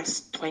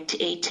 31st,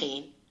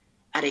 2018,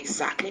 at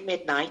exactly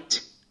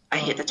midnight, I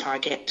hit the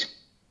target.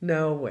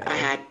 No way. I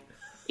had,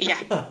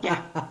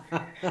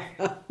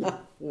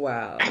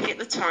 Wow. I hit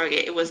the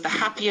target. It was the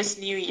happiest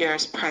New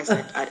Year's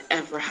present I'd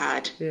ever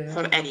had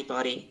from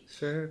anybody.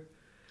 Sure.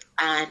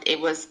 And it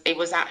was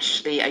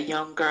actually a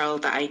young girl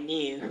that I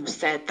knew who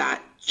said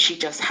that she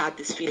just had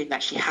this feeling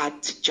that she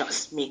had to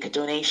just make a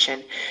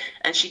donation.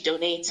 And she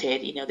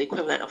donated, you know, the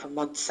equivalent of a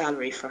month's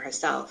salary for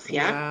herself,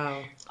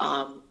 Wow.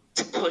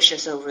 To push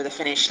us over the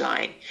finish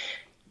line.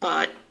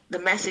 But the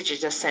message it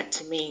just sent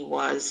to me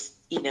was,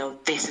 you know,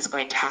 this is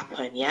going to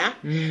happen,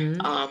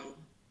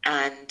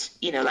 and,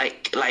 you know,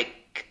 like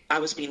I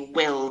was being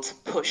willed,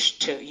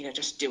 pushed to, you know,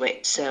 just do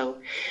it. So,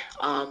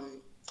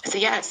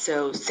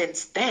 so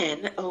since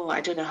then,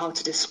 I don't know how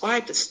to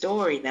describe the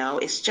story now.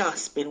 It's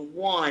just been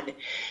one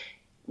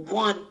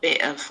one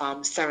bit of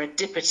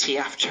serendipity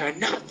after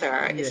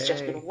another. It's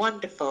just been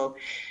wonderful.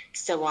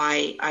 So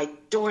I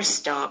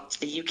doorstopped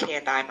the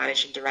UK&I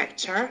managing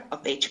director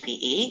of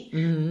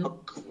HPE, a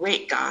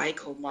great guy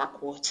called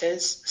Mark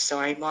Waters.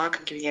 Sorry, Mark,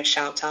 I'm giving you a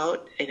shout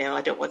out. You know,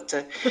 I don't want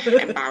to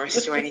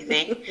embarrass you or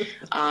anything.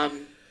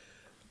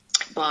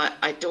 But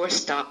I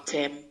doorstopped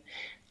him,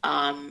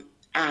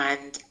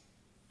 and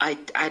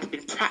I'd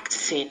been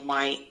practicing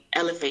my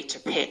elevator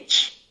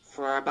pitch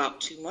for about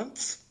 2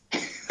 months.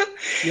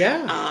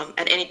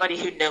 And anybody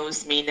who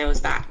knows me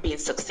knows that being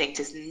succinct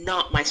is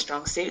not my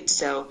strong suit.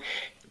 So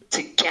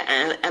to get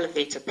an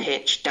elevator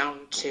pitch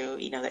down to,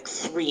 you know, like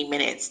 3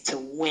 minutes to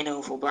win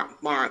over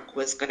Mark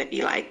was going to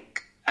be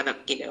like an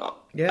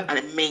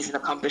amazing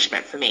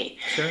accomplishment for me.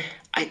 Sure.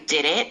 I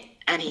did it,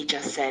 and he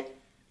just said,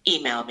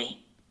 email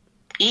me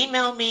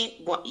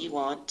what you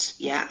want.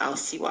 Yeah, I'll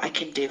see what I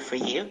can do for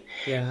you.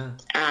 Yeah.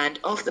 And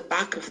off the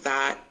back of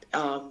that,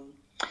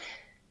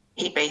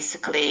 he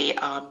basically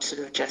sort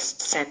of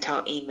just sent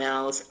out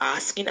emails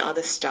asking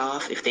other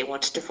staff if they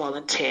wanted to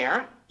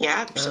volunteer.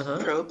 Yeah, so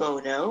pro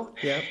bono.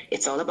 Yeah.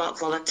 It's all about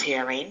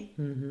volunteering.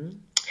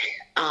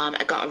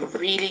 I got a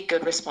really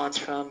good response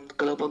from the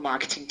global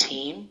marketing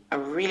team, a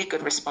really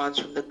good response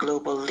from the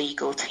global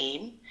legal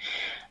team.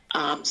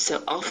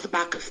 So off the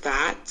back of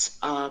that,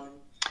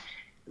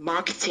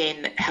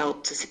 marketing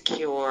helped to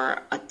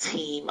secure a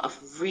team of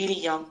really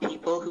young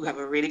people who have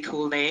a really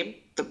cool name,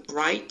 the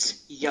Bright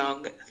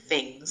Young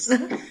Things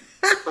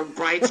from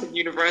Brighton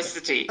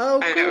University. Oh,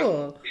 I cool.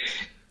 know.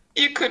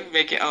 You couldn't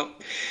make it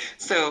up.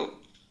 So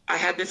I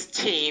had this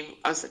team.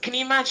 Can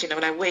you imagine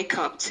when I wake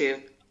up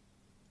to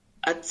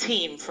a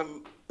team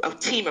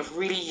of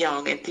really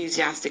young,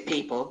 enthusiastic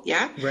people,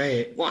 yeah?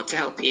 Right. Want to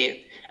help you.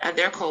 And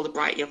they're called the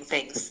Bright Young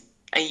Things.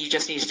 And you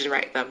just need to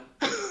direct them.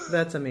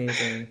 That's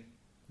amazing.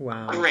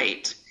 Wow.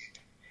 Great.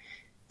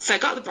 So I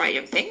got the Bright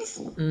Young Things.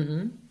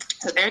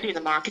 So they're doing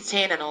the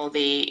marketing and all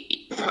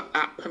the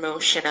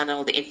promotion and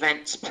all the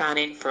event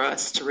planning for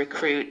us to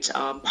recruit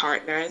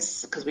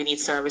partners, because we need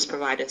service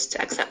providers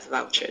to accept the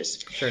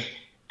vouchers. Sure.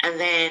 And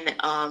then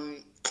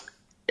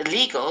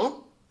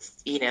legal,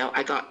 you know,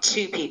 I got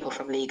 2 people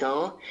from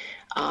legal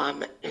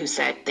who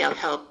said they'll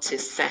help to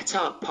set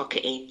up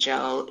Pocket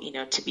Angel, you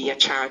know, to be a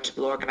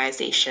charitable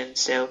organization.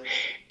 So,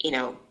 you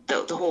know,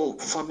 the whole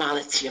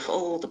formality of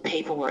all the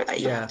paperwork that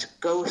you have to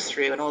go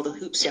through and all the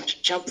hoops you have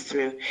to jump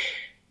through,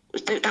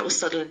 that was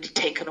suddenly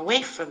taken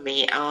away from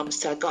me.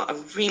 So I got a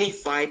really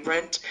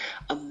vibrant,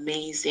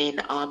 amazing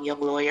young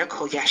lawyer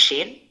called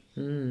Yashin,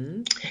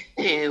 who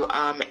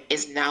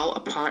is now a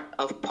part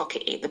of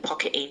the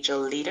Pocket Angel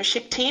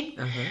leadership team.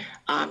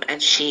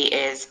 And she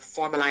is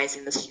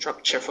formalizing the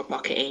structure for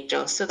Pocket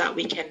Angel so that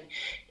we can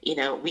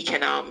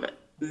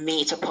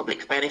meet a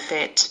public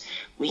benefit.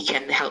 We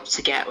can help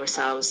to get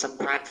ourselves some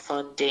grant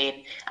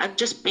funding and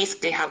just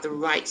basically have the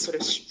right sort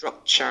of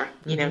structure,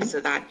 you know,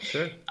 so that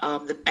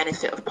the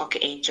benefit of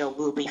Pocket Angel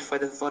will be for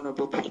the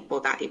vulnerable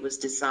people that it was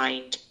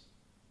designed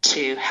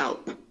to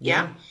help.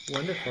 Yeah.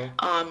 Wonderful.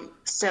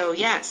 So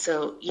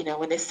you know,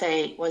 when they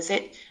say,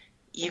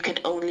 you can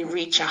only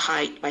reach a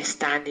height by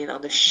standing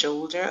on the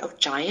shoulder of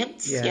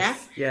giants.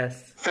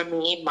 Yes. For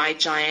me, my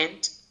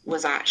giant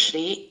was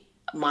actually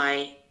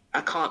I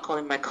can't call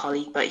him my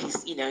colleague, but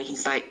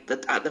he's like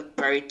at the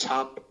very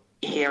top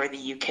here in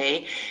the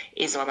UK,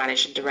 is our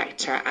managing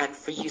director. And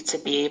for you to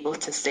be able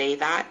to say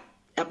that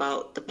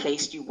about the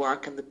place you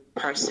work and the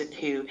person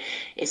who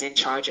is in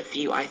charge of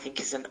you, I think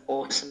is an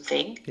awesome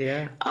thing.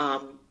 Yeah.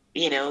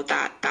 You know,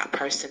 that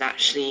person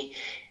actually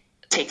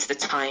takes the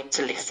time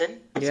to listen,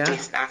 to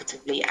listen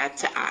actively and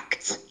to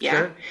act. Yeah.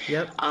 Sure.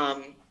 Yep.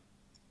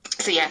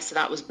 So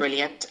that was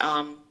brilliant.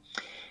 And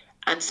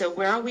so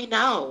where are we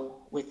now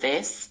with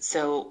this?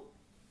 So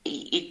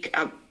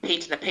I'm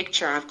painting a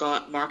picture. I've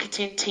got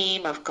marketing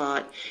team. I've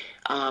got,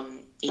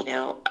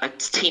 a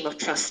team of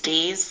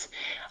trustees.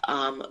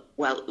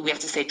 Well, we have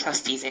to say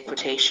trustees in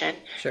quotation.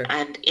 Sure.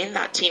 And in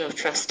that team of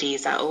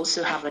trustees, I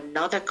also have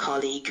another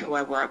colleague who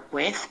I work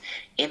with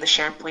in the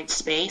SharePoint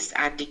space,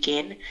 Andy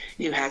Ginn,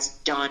 who has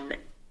done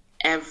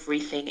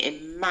everything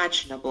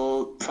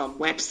imaginable from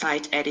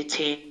website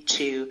editing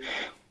to,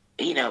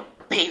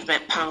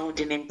 pavement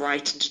pounding in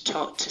Brighton to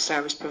talk to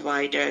service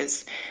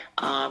providers,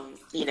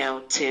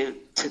 to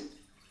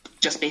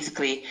just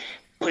basically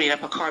putting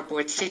up a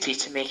cardboard city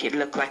to make it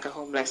look like a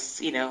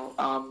homeless,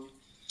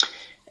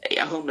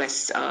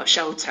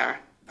 shelter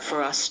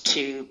for us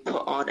to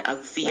put on a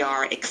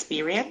VR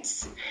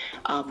experience,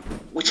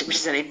 which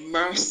is an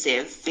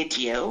immersive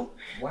video.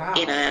 Wow.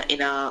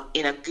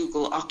 in a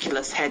Google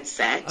Oculus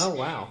headset. Oh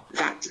wow!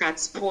 That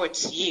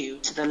transports you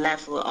to the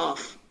level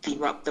of the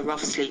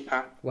rough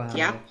sleeper. Wow.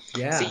 Yeah.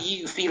 Yeah. So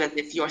you feel as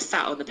if you're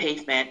sat on the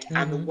pavement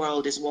and the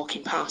world is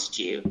walking past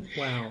you.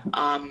 Wow.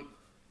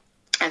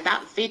 And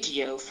that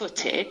video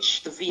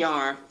footage, the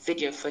VR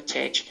video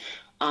footage,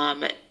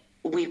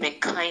 we've been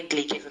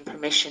kindly given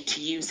permission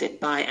to use it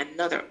by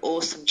another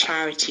awesome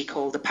charity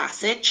called The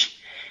Passage,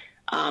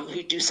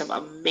 who do some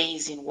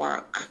amazing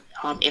work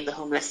in the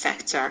homeless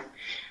sector.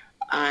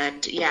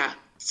 And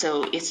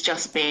so it's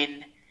just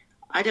been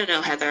I don't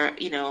know, Heather,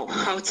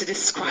 how to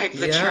describe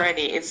the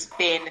journey. It's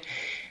been,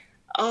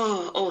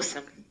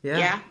 awesome.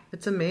 Yeah.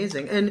 It's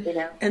amazing. And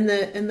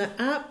the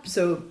app,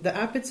 so the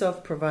app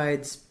itself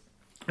provides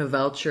a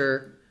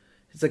voucher.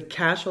 It's a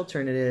cash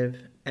alternative,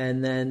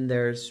 and then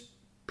there's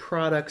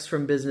products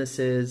from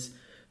businesses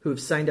who've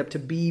signed up to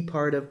be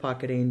part of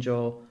Pocket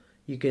Angel.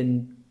 You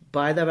can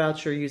buy the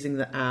voucher using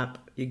the app.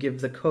 You give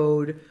the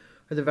code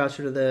or the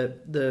voucher to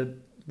the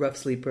rough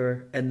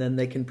sleeper, and then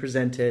they can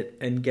present it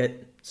and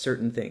get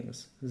certain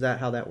things. Is that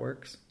how that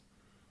works?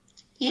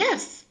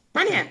 Yes.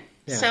 Brilliant.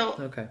 Yeah. So,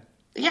 okay.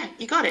 Yeah,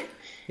 you got it.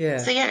 Yeah.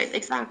 So yeah,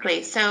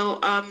 exactly. So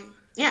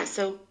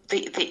so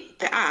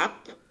the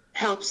app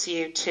helps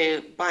you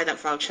to buy that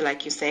voucher,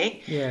 like you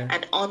say. Yeah.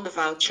 And on the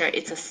voucher,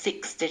 it's a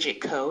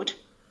 6-digit code.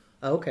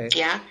 Okay.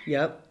 Yeah.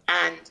 Yep.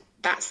 And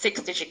that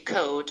 6-digit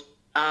code,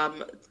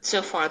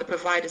 so far the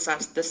providers are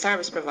the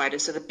service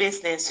providers, so the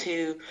business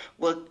who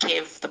will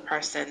give the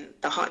person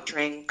the hot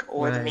drink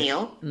or the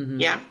meal. Mm-hmm.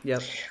 Yeah.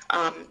 Yep.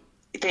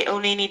 They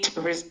only need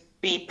to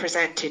be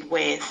presented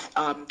with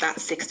that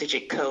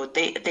 6-digit code.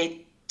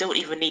 They don't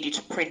even need you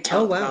to print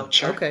out the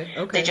voucher.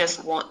 Okay. They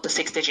just want the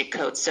 6-digit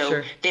code. So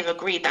Sure. they've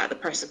agreed that the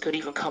person could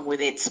even come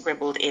with it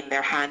scribbled in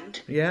their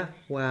hand. Yeah.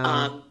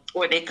 Wow.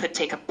 Or they could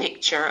take a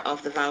picture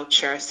of the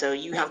voucher. So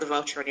you have the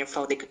voucher on your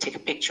phone. They could take a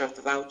picture of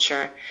the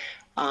voucher.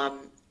 A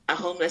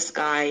homeless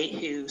guy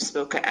who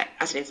spoke at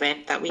an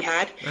event that we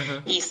had,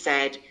 he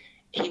said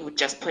he would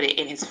just put it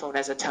in his phone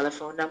as a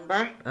telephone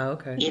number. Oh,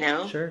 okay.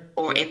 Sure.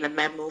 Or in the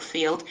memo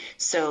field.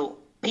 So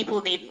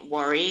people needn't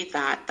worry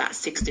that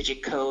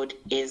 6-digit code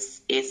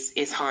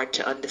is hard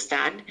to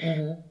understand.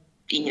 Mm-hmm.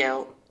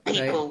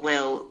 People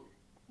will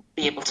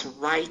be able to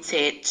write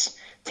it,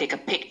 take a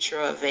picture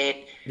of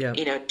it,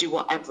 do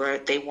whatever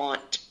they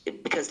want,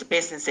 because the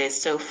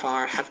businesses so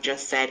far have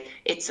just said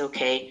it's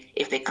okay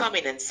if they come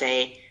in and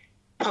say,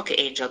 Pocket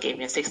Angel gave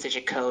me a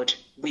 6-digit code,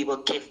 we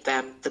will give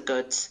them the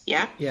goods.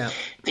 Yeah.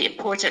 The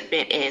important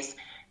bit is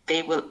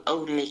they will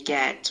only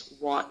get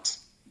what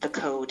the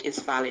code is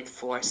valid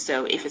for.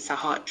 So if it's a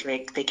hot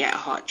drink, they get a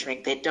hot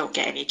drink. They don't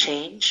get any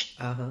change.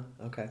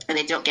 Okay. And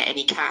they don't get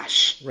any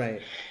cash.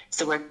 Right.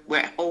 So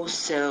we're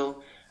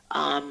also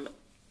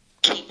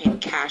keeping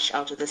cash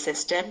out of the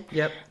system.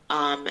 Yep.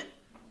 Out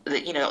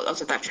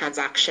of that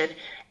transaction.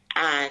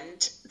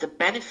 And the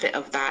benefit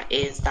of that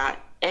is that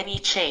any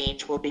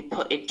change will be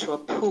put into a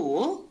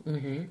pool,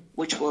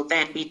 which will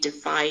then be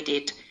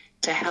divided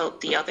to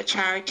help the other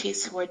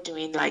charities who are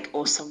doing like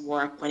awesome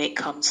work when it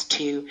comes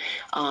to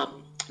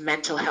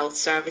mental health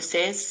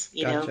services,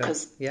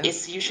 because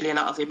it's usually a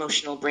lot of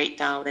emotional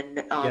breakdown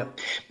and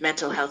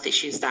mental health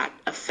issues that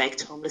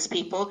affect homeless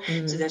people.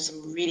 So there's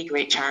some really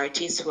great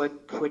charities who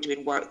are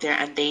doing work there,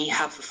 and they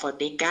have a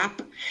funding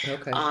gap.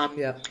 Okay.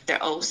 There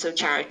are also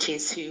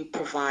charities who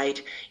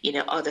provide,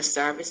 other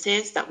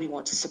services that we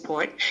want to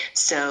support.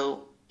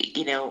 So,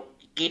 you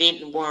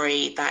needn't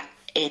worry that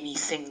any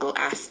single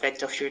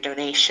aspect of your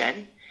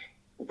donation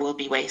will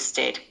be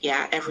wasted.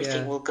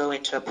 Everything will go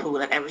into a pool,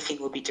 and everything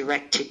will be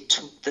directed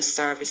to the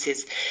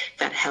services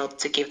that help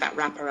to give that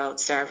wraparound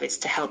service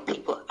to help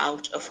people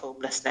out of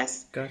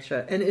homelessness.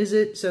 Gotcha. And is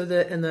it so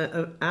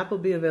the app will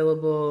be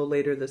available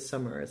later this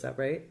summer? Is that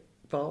right?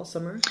 Fall,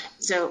 summer?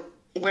 So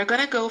we're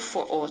gonna go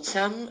for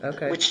autumn,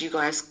 which you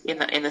guys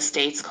in the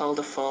States call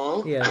the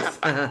fall. Yes.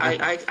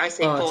 I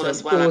say fall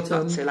as well.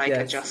 Autumn, I've got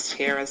to adjust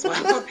here as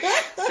well.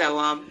 So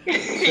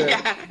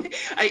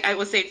I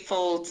was saying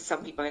fall to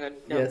some people. I go,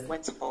 no,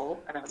 when's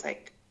fall? And I was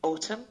like,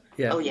 autumn.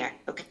 Yeah. Oh yeah.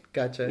 Okay.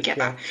 Gotcha. We get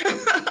that.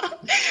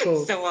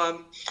 Cool. So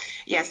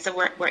so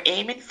we're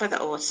aiming for the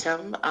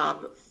autumn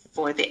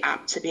for the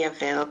app to be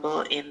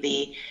available in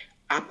the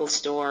Apple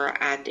Store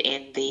and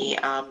in the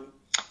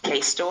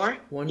Play Store.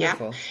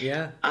 Wonderful.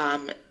 Yeah.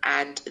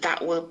 And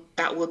that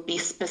will be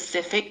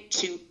specific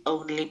to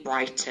only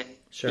Brighton.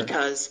 Sure.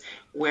 Because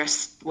we're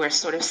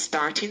sort of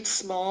starting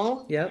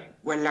small. Yep.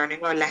 We're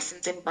learning our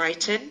lessons in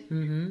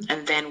Brighton,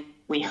 and then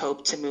we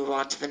hope to move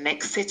on to the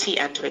next city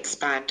and to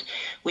expand.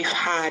 We've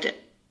had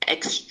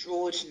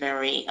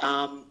extraordinary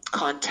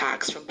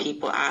contacts from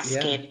people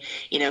asking,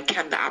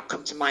 can the app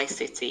come to my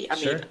city? I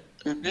mean,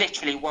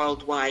 literally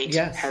worldwide,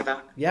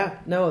 Heather. Yeah,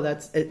 no,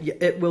 that's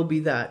it will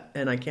be that,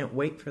 and I can't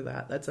wait for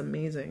that. That's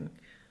amazing.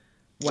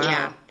 Wow.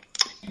 Yeah.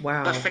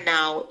 Wow. But for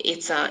now,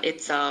 it's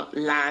a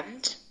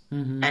land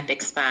and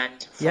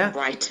expand from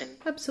Brighton.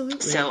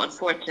 Absolutely. So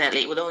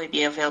unfortunately, it will only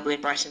be available in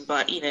Brighton.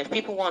 But if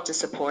people want to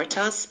support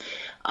us,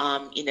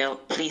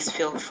 please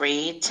feel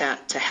free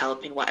to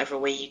help in whatever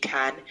way you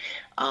can.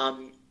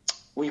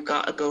 We've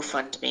got a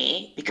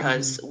GoFundMe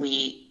because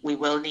we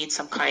will need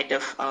some kind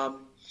of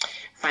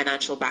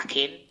financial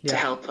backing to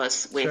help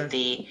us with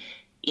the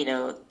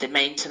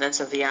maintenance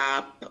of the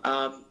app,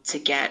 to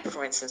get,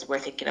 for instance, we're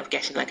thinking of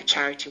getting like a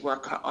charity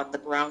worker on the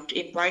ground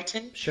in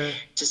Brighton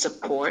to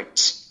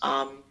support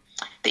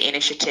the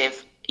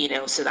initiative,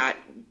 so that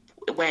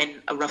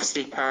when a rough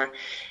sleeper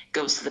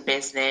goes to the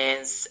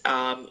business,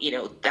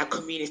 that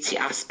community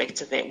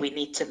aspect of it, we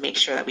need to make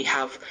sure that we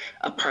have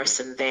a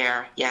person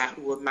there,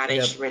 who will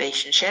manage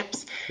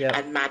relationships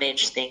and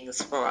manage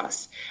things for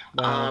us.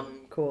 Wow.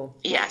 Cool.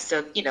 Yeah,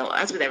 so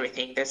as with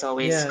everything, there's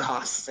always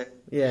costs and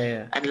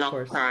and a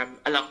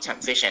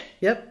long-term vision.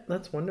 Yep,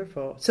 that's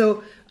wonderful.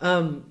 So,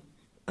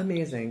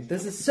 amazing.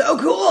 This is so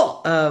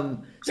cool.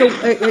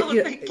 Thank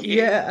you.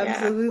 Yeah,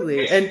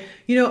 absolutely. And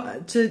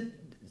to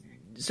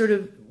sort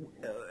of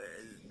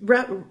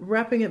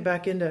wrapping it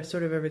back into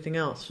sort of everything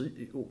else.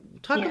 We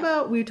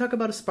talk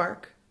about a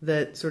spark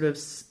that sort of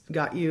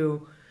got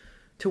you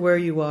to where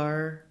you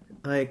are,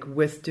 like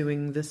with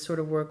doing this sort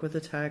of work with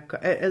the tech.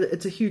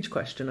 It's a huge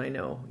question, I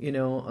know.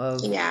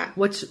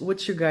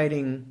 What's your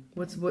guiding?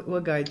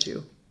 What guides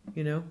you?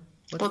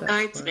 What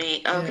guides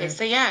me? Okay,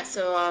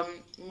 so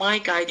my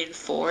guiding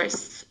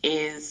force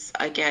is,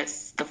 I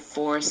guess, the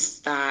force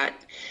that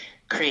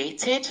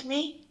created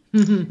me.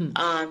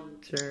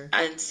 Sure.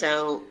 And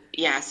so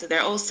there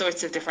are all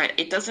sorts of different,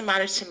 it doesn't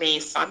matter to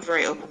me, so I'm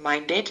very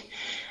open-minded.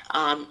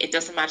 It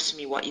doesn't matter to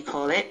me what you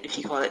call it, if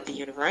you call it the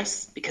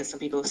universe, because some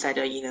people have said,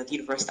 the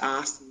universe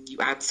asked and you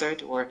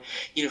answered, or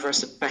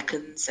universe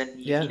beckons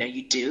and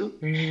you do.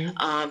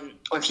 Mm-hmm.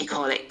 Or if you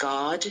call it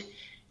God,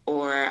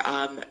 or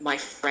my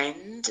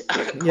friend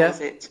calls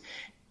it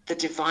the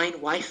divine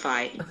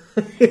Wi-Fi,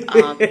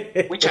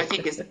 which I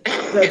think is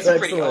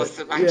pretty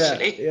awesome,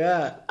 actually.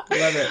 Yeah,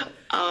 love it.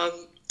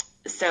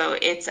 So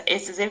it's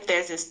as if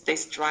there's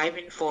this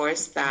driving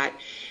force that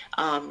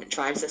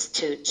drives us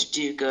to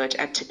do good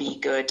and to be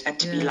good and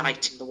to be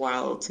light in the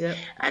world. Yep.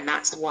 And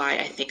that's why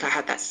I think I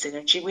had that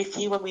synergy with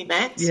you when we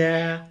met.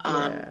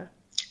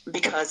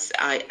 Because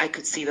I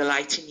could see the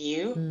light in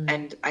you,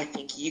 and I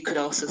think you could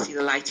also see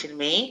the light in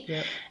me.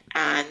 Yep.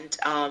 And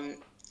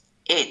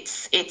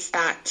it's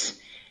that,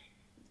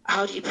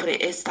 how do you put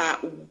it? It's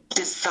that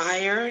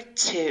desire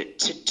to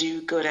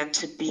do good and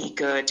to be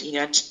good,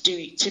 and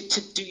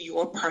to do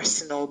your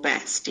personal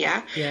best.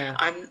 Yeah.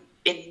 I'm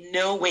in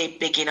no way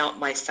bigging up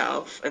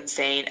myself and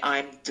saying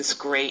I'm this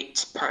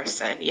great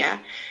person. Yeah.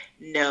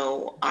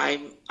 No,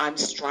 I'm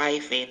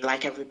striving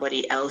like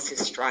everybody else is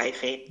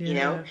striving.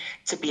 To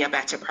be a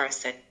better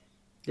person.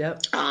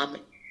 Yep.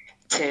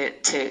 To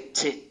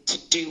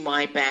do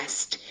my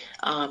best.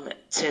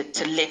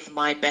 To live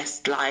my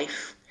best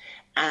life.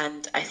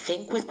 And I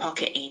think with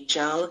Pocket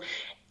Angel,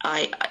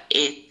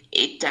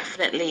 it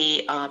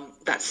definitely,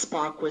 that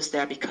spark was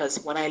there, because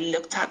when I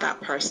looked at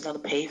that person on the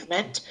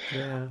pavement,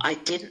 I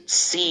didn't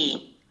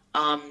see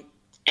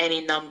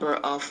any number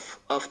of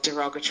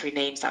derogatory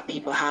names that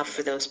people have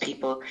for those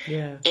people.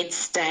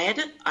 Instead,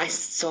 I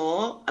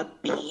saw a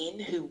being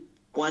who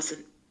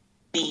wasn't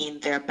being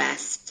their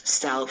best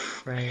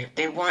self. Right.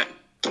 They weren't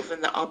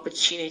given the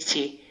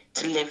opportunity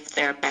to live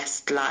their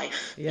best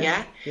life.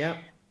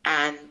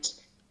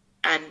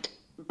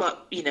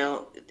 But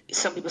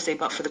some people say,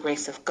 but for the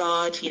grace of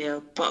God,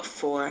 but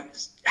for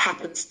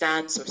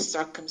happenstance or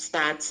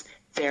circumstance,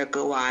 there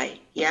go I.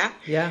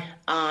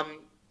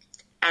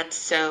 And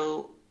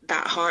so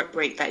that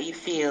heartbreak that you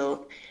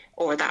feel,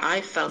 or that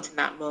I felt in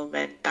that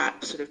moment,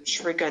 that sort of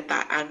triggered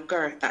that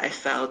anger that I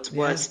felt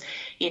was,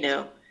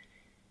 how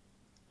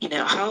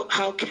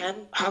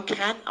can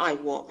I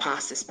walk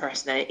past this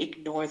person and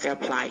ignore their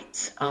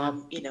plight?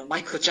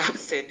 Michael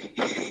Jackson,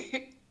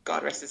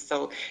 God rest his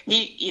soul.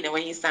 He,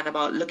 when you stand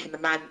about looking the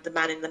man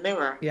in the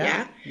mirror.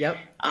 Yep.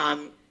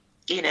 And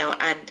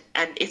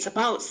it's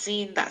about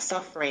seeing that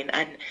suffering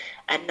and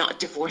not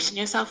divorcing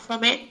yourself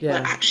from it,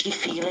 but actually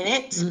feeling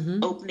it,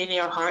 opening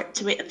your heart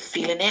to it and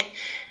feeling it,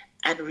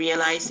 and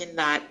realizing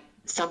that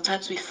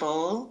sometimes we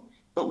fall,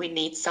 but we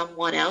need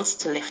someone else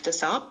to lift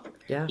us up.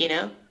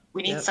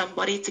 We need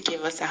somebody to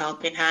give us a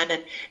helping hand,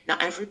 and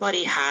not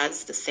everybody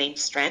has the same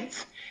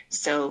strength.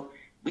 So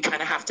we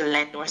kind of have to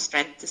lend our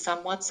strength to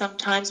someone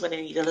sometimes when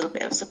they need a little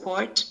bit of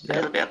support, a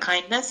little bit of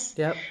kindness.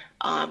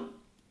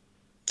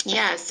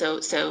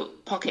 So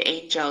Pocket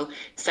Angel,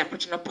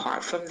 separate and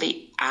apart from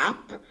the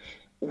app,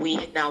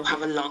 we now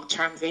have a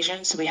long-term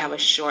vision. So we have a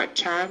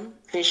short-term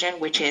vision,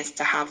 which is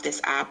to have this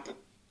app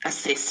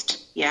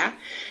assist,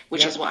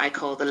 which is what I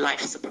call the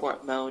life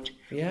support mode,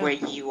 where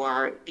you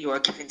are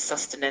giving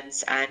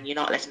sustenance and you're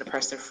not letting the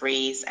person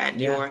freeze, and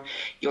you're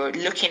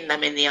looking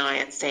them in the eye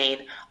and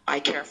saying, I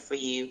care for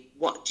you,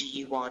 what do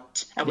you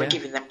want? And we're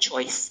giving them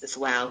choice as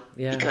well,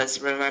 because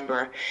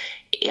remember,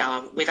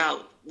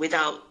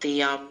 without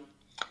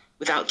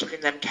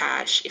giving them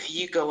cash, if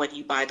you go and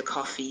you buy the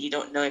coffee, you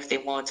don't know if they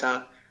want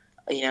a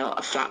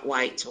flat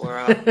white or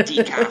a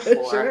decaf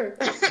or sure,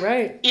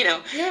 right.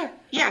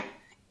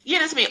 You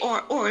know what I mean?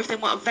 Or if they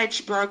want a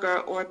veg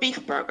burger or a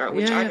beef burger,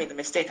 which I made the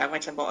mistake. I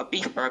went and bought a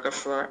beef burger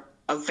for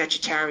a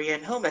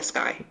vegetarian homeless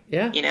guy.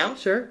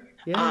 Sure.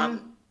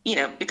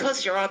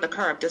 Because you're on the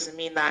curb doesn't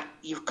mean that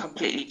you've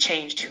completely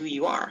changed who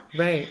you are.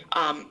 Right.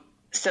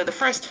 So the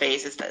first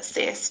phase is the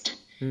assist.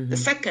 The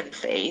second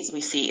phase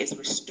we see is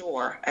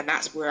restore, and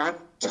that's where I'm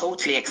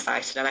totally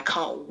excited and I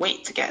can't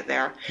wait to get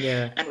there.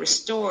 And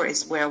restore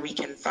is where we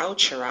can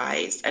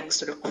voucherize and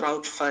sort of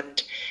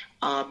crowdfund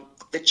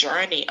the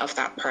journey of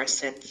that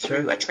person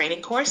through a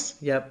training course.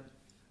 Yep.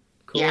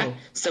 Cool. Yeah.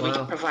 So we Wow.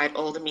 can provide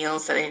all the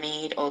meals that they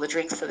need, all the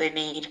drinks that they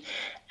need,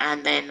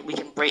 and then we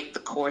can break the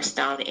course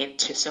down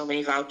into so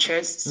many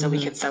vouchers. So we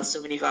can sell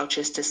so many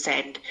vouchers to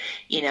send,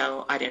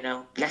 I don't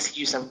know, let's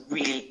use a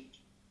really,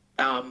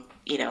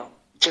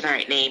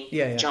 generic name,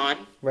 Yeah. John.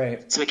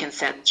 Right. So we can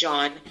send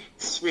John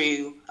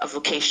through a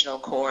vocational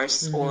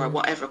course or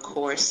whatever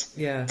course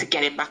to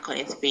get him back on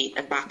his feet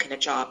and back in a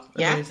job.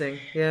 Yeah. Amazing.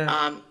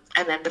 Yeah.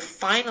 And then the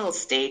final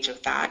stage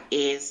of that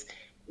is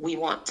we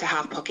want to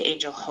have Pocket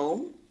Angel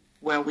Home,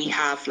 where we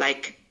have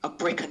like a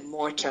brick and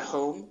mortar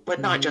home, but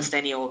not just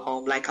any old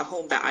home, like a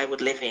home that I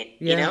would live in,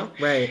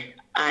 Right.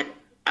 And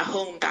a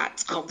home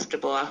that's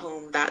comfortable, a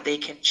home that they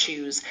can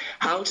choose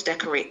how to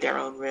decorate their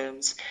own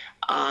rooms,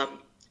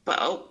 but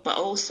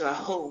also a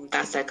home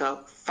that's like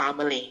a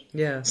family.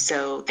 Yeah.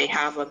 So they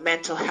have a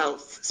mental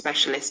health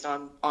specialist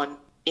on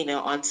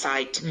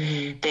site.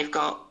 They've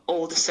got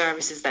all the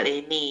services that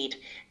they need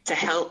to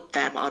help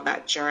them on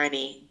that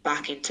journey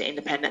back into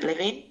independent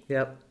living.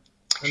 Yep.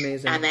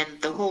 Amazing. And then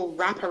the whole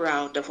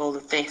wraparound of all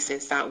of this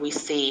is that we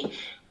see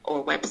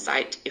our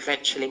website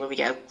eventually, when we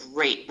get a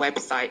great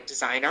website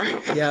designer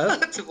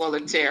to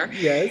volunteer,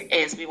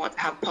 is we want to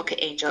have Pocket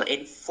Angel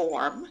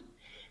Inform.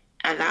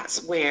 And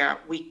that's where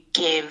we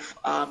give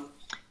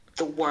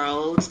the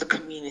world, the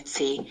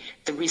community,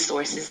 the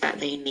resources that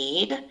they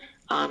need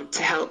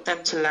to help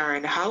them to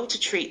learn how to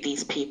treat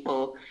these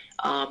people,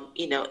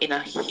 in a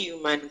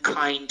human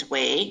kind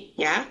way.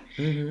 Yeah.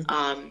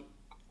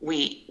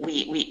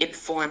 We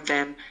inform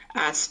them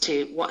as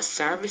to what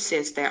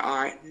services there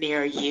are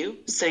near you.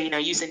 So,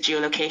 using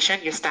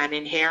geolocation, you're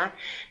standing here,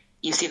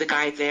 you see the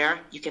guy there,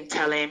 you can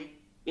tell him,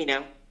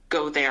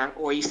 go there.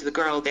 Or you see the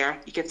girl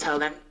there, you can tell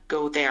them,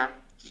 go there.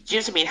 Do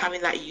you know what I mean?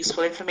 Having that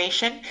useful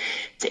information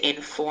to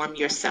inform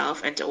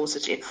yourself and to also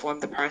to inform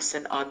the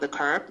person on the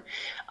curb.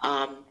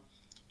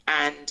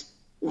 And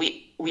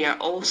we are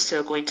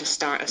also going to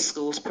start a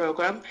schools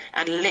program,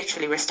 and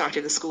literally we're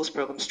starting the schools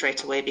program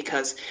straight away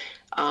because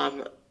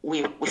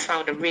we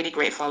found a really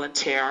great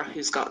volunteer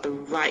who's got the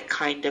right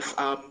kind of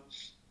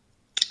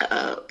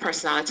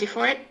personality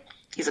for it.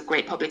 He's a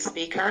great public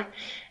speaker,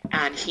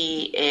 and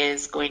he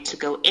is going to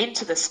go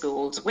into the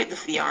schools with the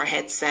VR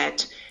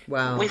headset,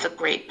 with a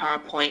great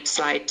PowerPoint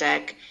slide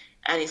deck,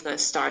 and he's going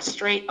to start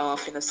straight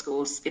off in the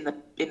schools in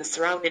the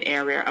surrounding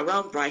area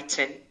around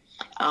Brighton.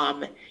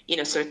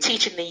 So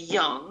teaching the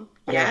young,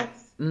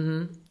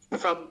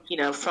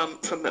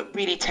 from a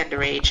really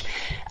tender age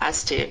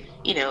as to,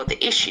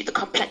 the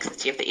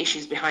complexity of the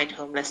issues behind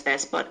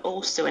homelessness, but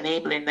also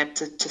enabling them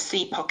to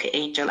see Pocket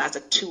Angel as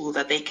a tool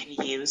that they can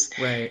use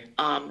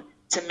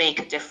to make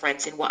a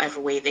difference in whatever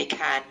way they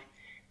can.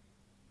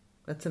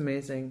 That's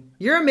amazing.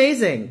 You're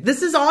amazing.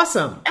 This is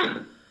awesome.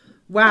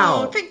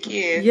 Wow. Oh, thank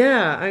you.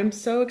 Yeah, I'm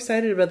so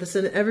excited about this.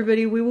 And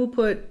everybody, we will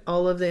put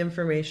all of the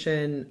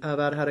information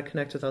about how to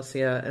connect with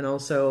Alcia and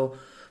also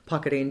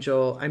Pocket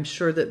Angel. I'm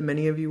sure that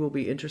many of you will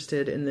be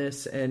interested in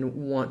this and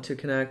want to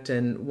connect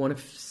and want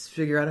to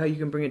figure out how you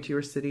can bring it to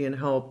your city and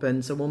help.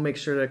 And so we'll make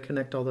sure to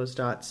connect all those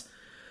dots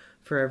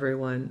for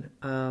everyone.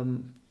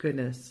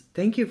 Goodness.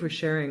 Thank you for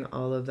sharing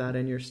all of that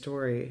in your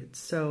story. It's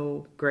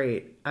so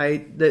great.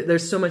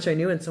 There's so much I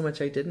knew and so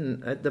much I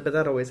didn't, but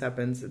that always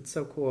happens. It's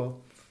so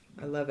cool.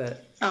 I love it.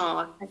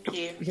 Oh, thank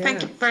you. Yeah.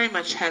 Thank you very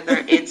much,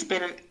 Heather. It's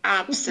been an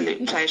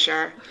absolute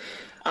pleasure.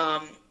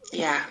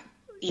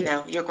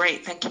 You're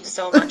great. Thank you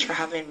so much for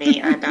having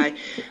me. And I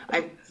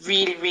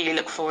really, really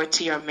look forward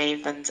to your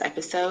Mavens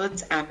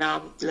episodes, and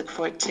look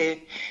forward to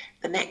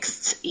the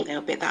next,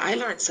 bit that I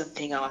learned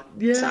something on.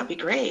 Yeah. So that'd be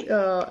great.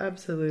 Oh,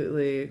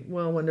 absolutely.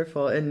 Well,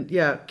 wonderful. And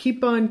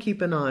keep on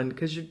keeping on,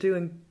 because you're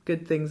doing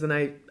good things. And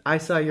I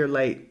saw your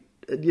light,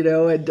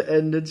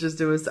 and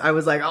I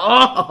was like,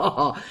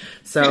 oh,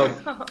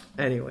 so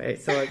anyway,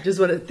 so I just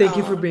want to thank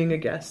you for being a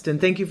guest, and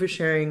thank you for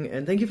sharing,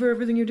 and thank you for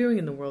everything you're doing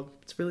in the world.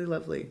 It's really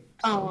lovely.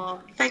 Oh,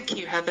 thank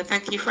you, Heather.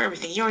 Thank you for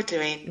everything you're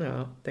doing.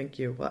 No, thank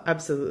you. Well,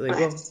 absolutely.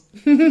 Well,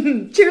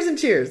 cheers and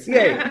cheers.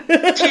 Yay.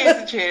 Cheers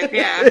and cheers.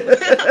 Yeah.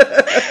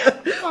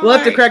 We'll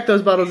have to crack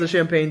those bottles of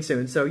champagne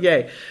soon. So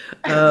yay.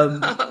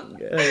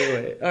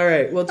 Anyway. All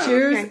right. Well,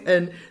 cheers. Okay.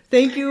 And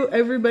thank you,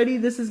 everybody.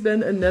 This has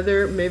been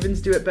another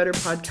Mavens Do It Better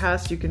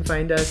podcast. You can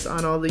find us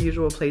on all the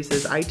usual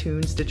places: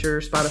 iTunes, Stitcher,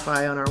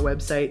 Spotify, on our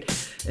website.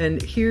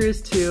 And here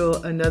is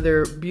to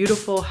another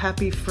beautiful,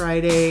 happy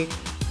Friday,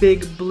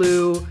 big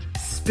blue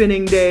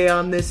spinning day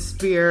on this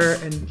spear.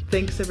 And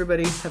thanks,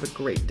 everybody. Have a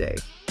great day.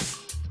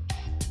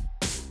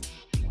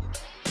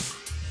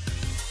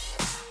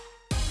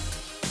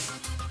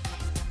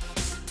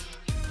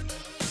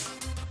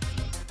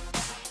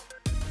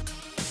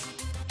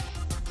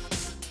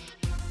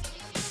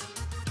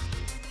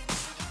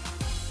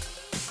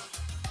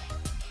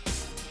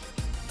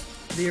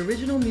 The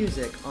original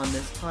music on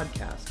this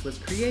podcast was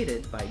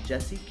created by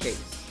Jesse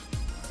Case.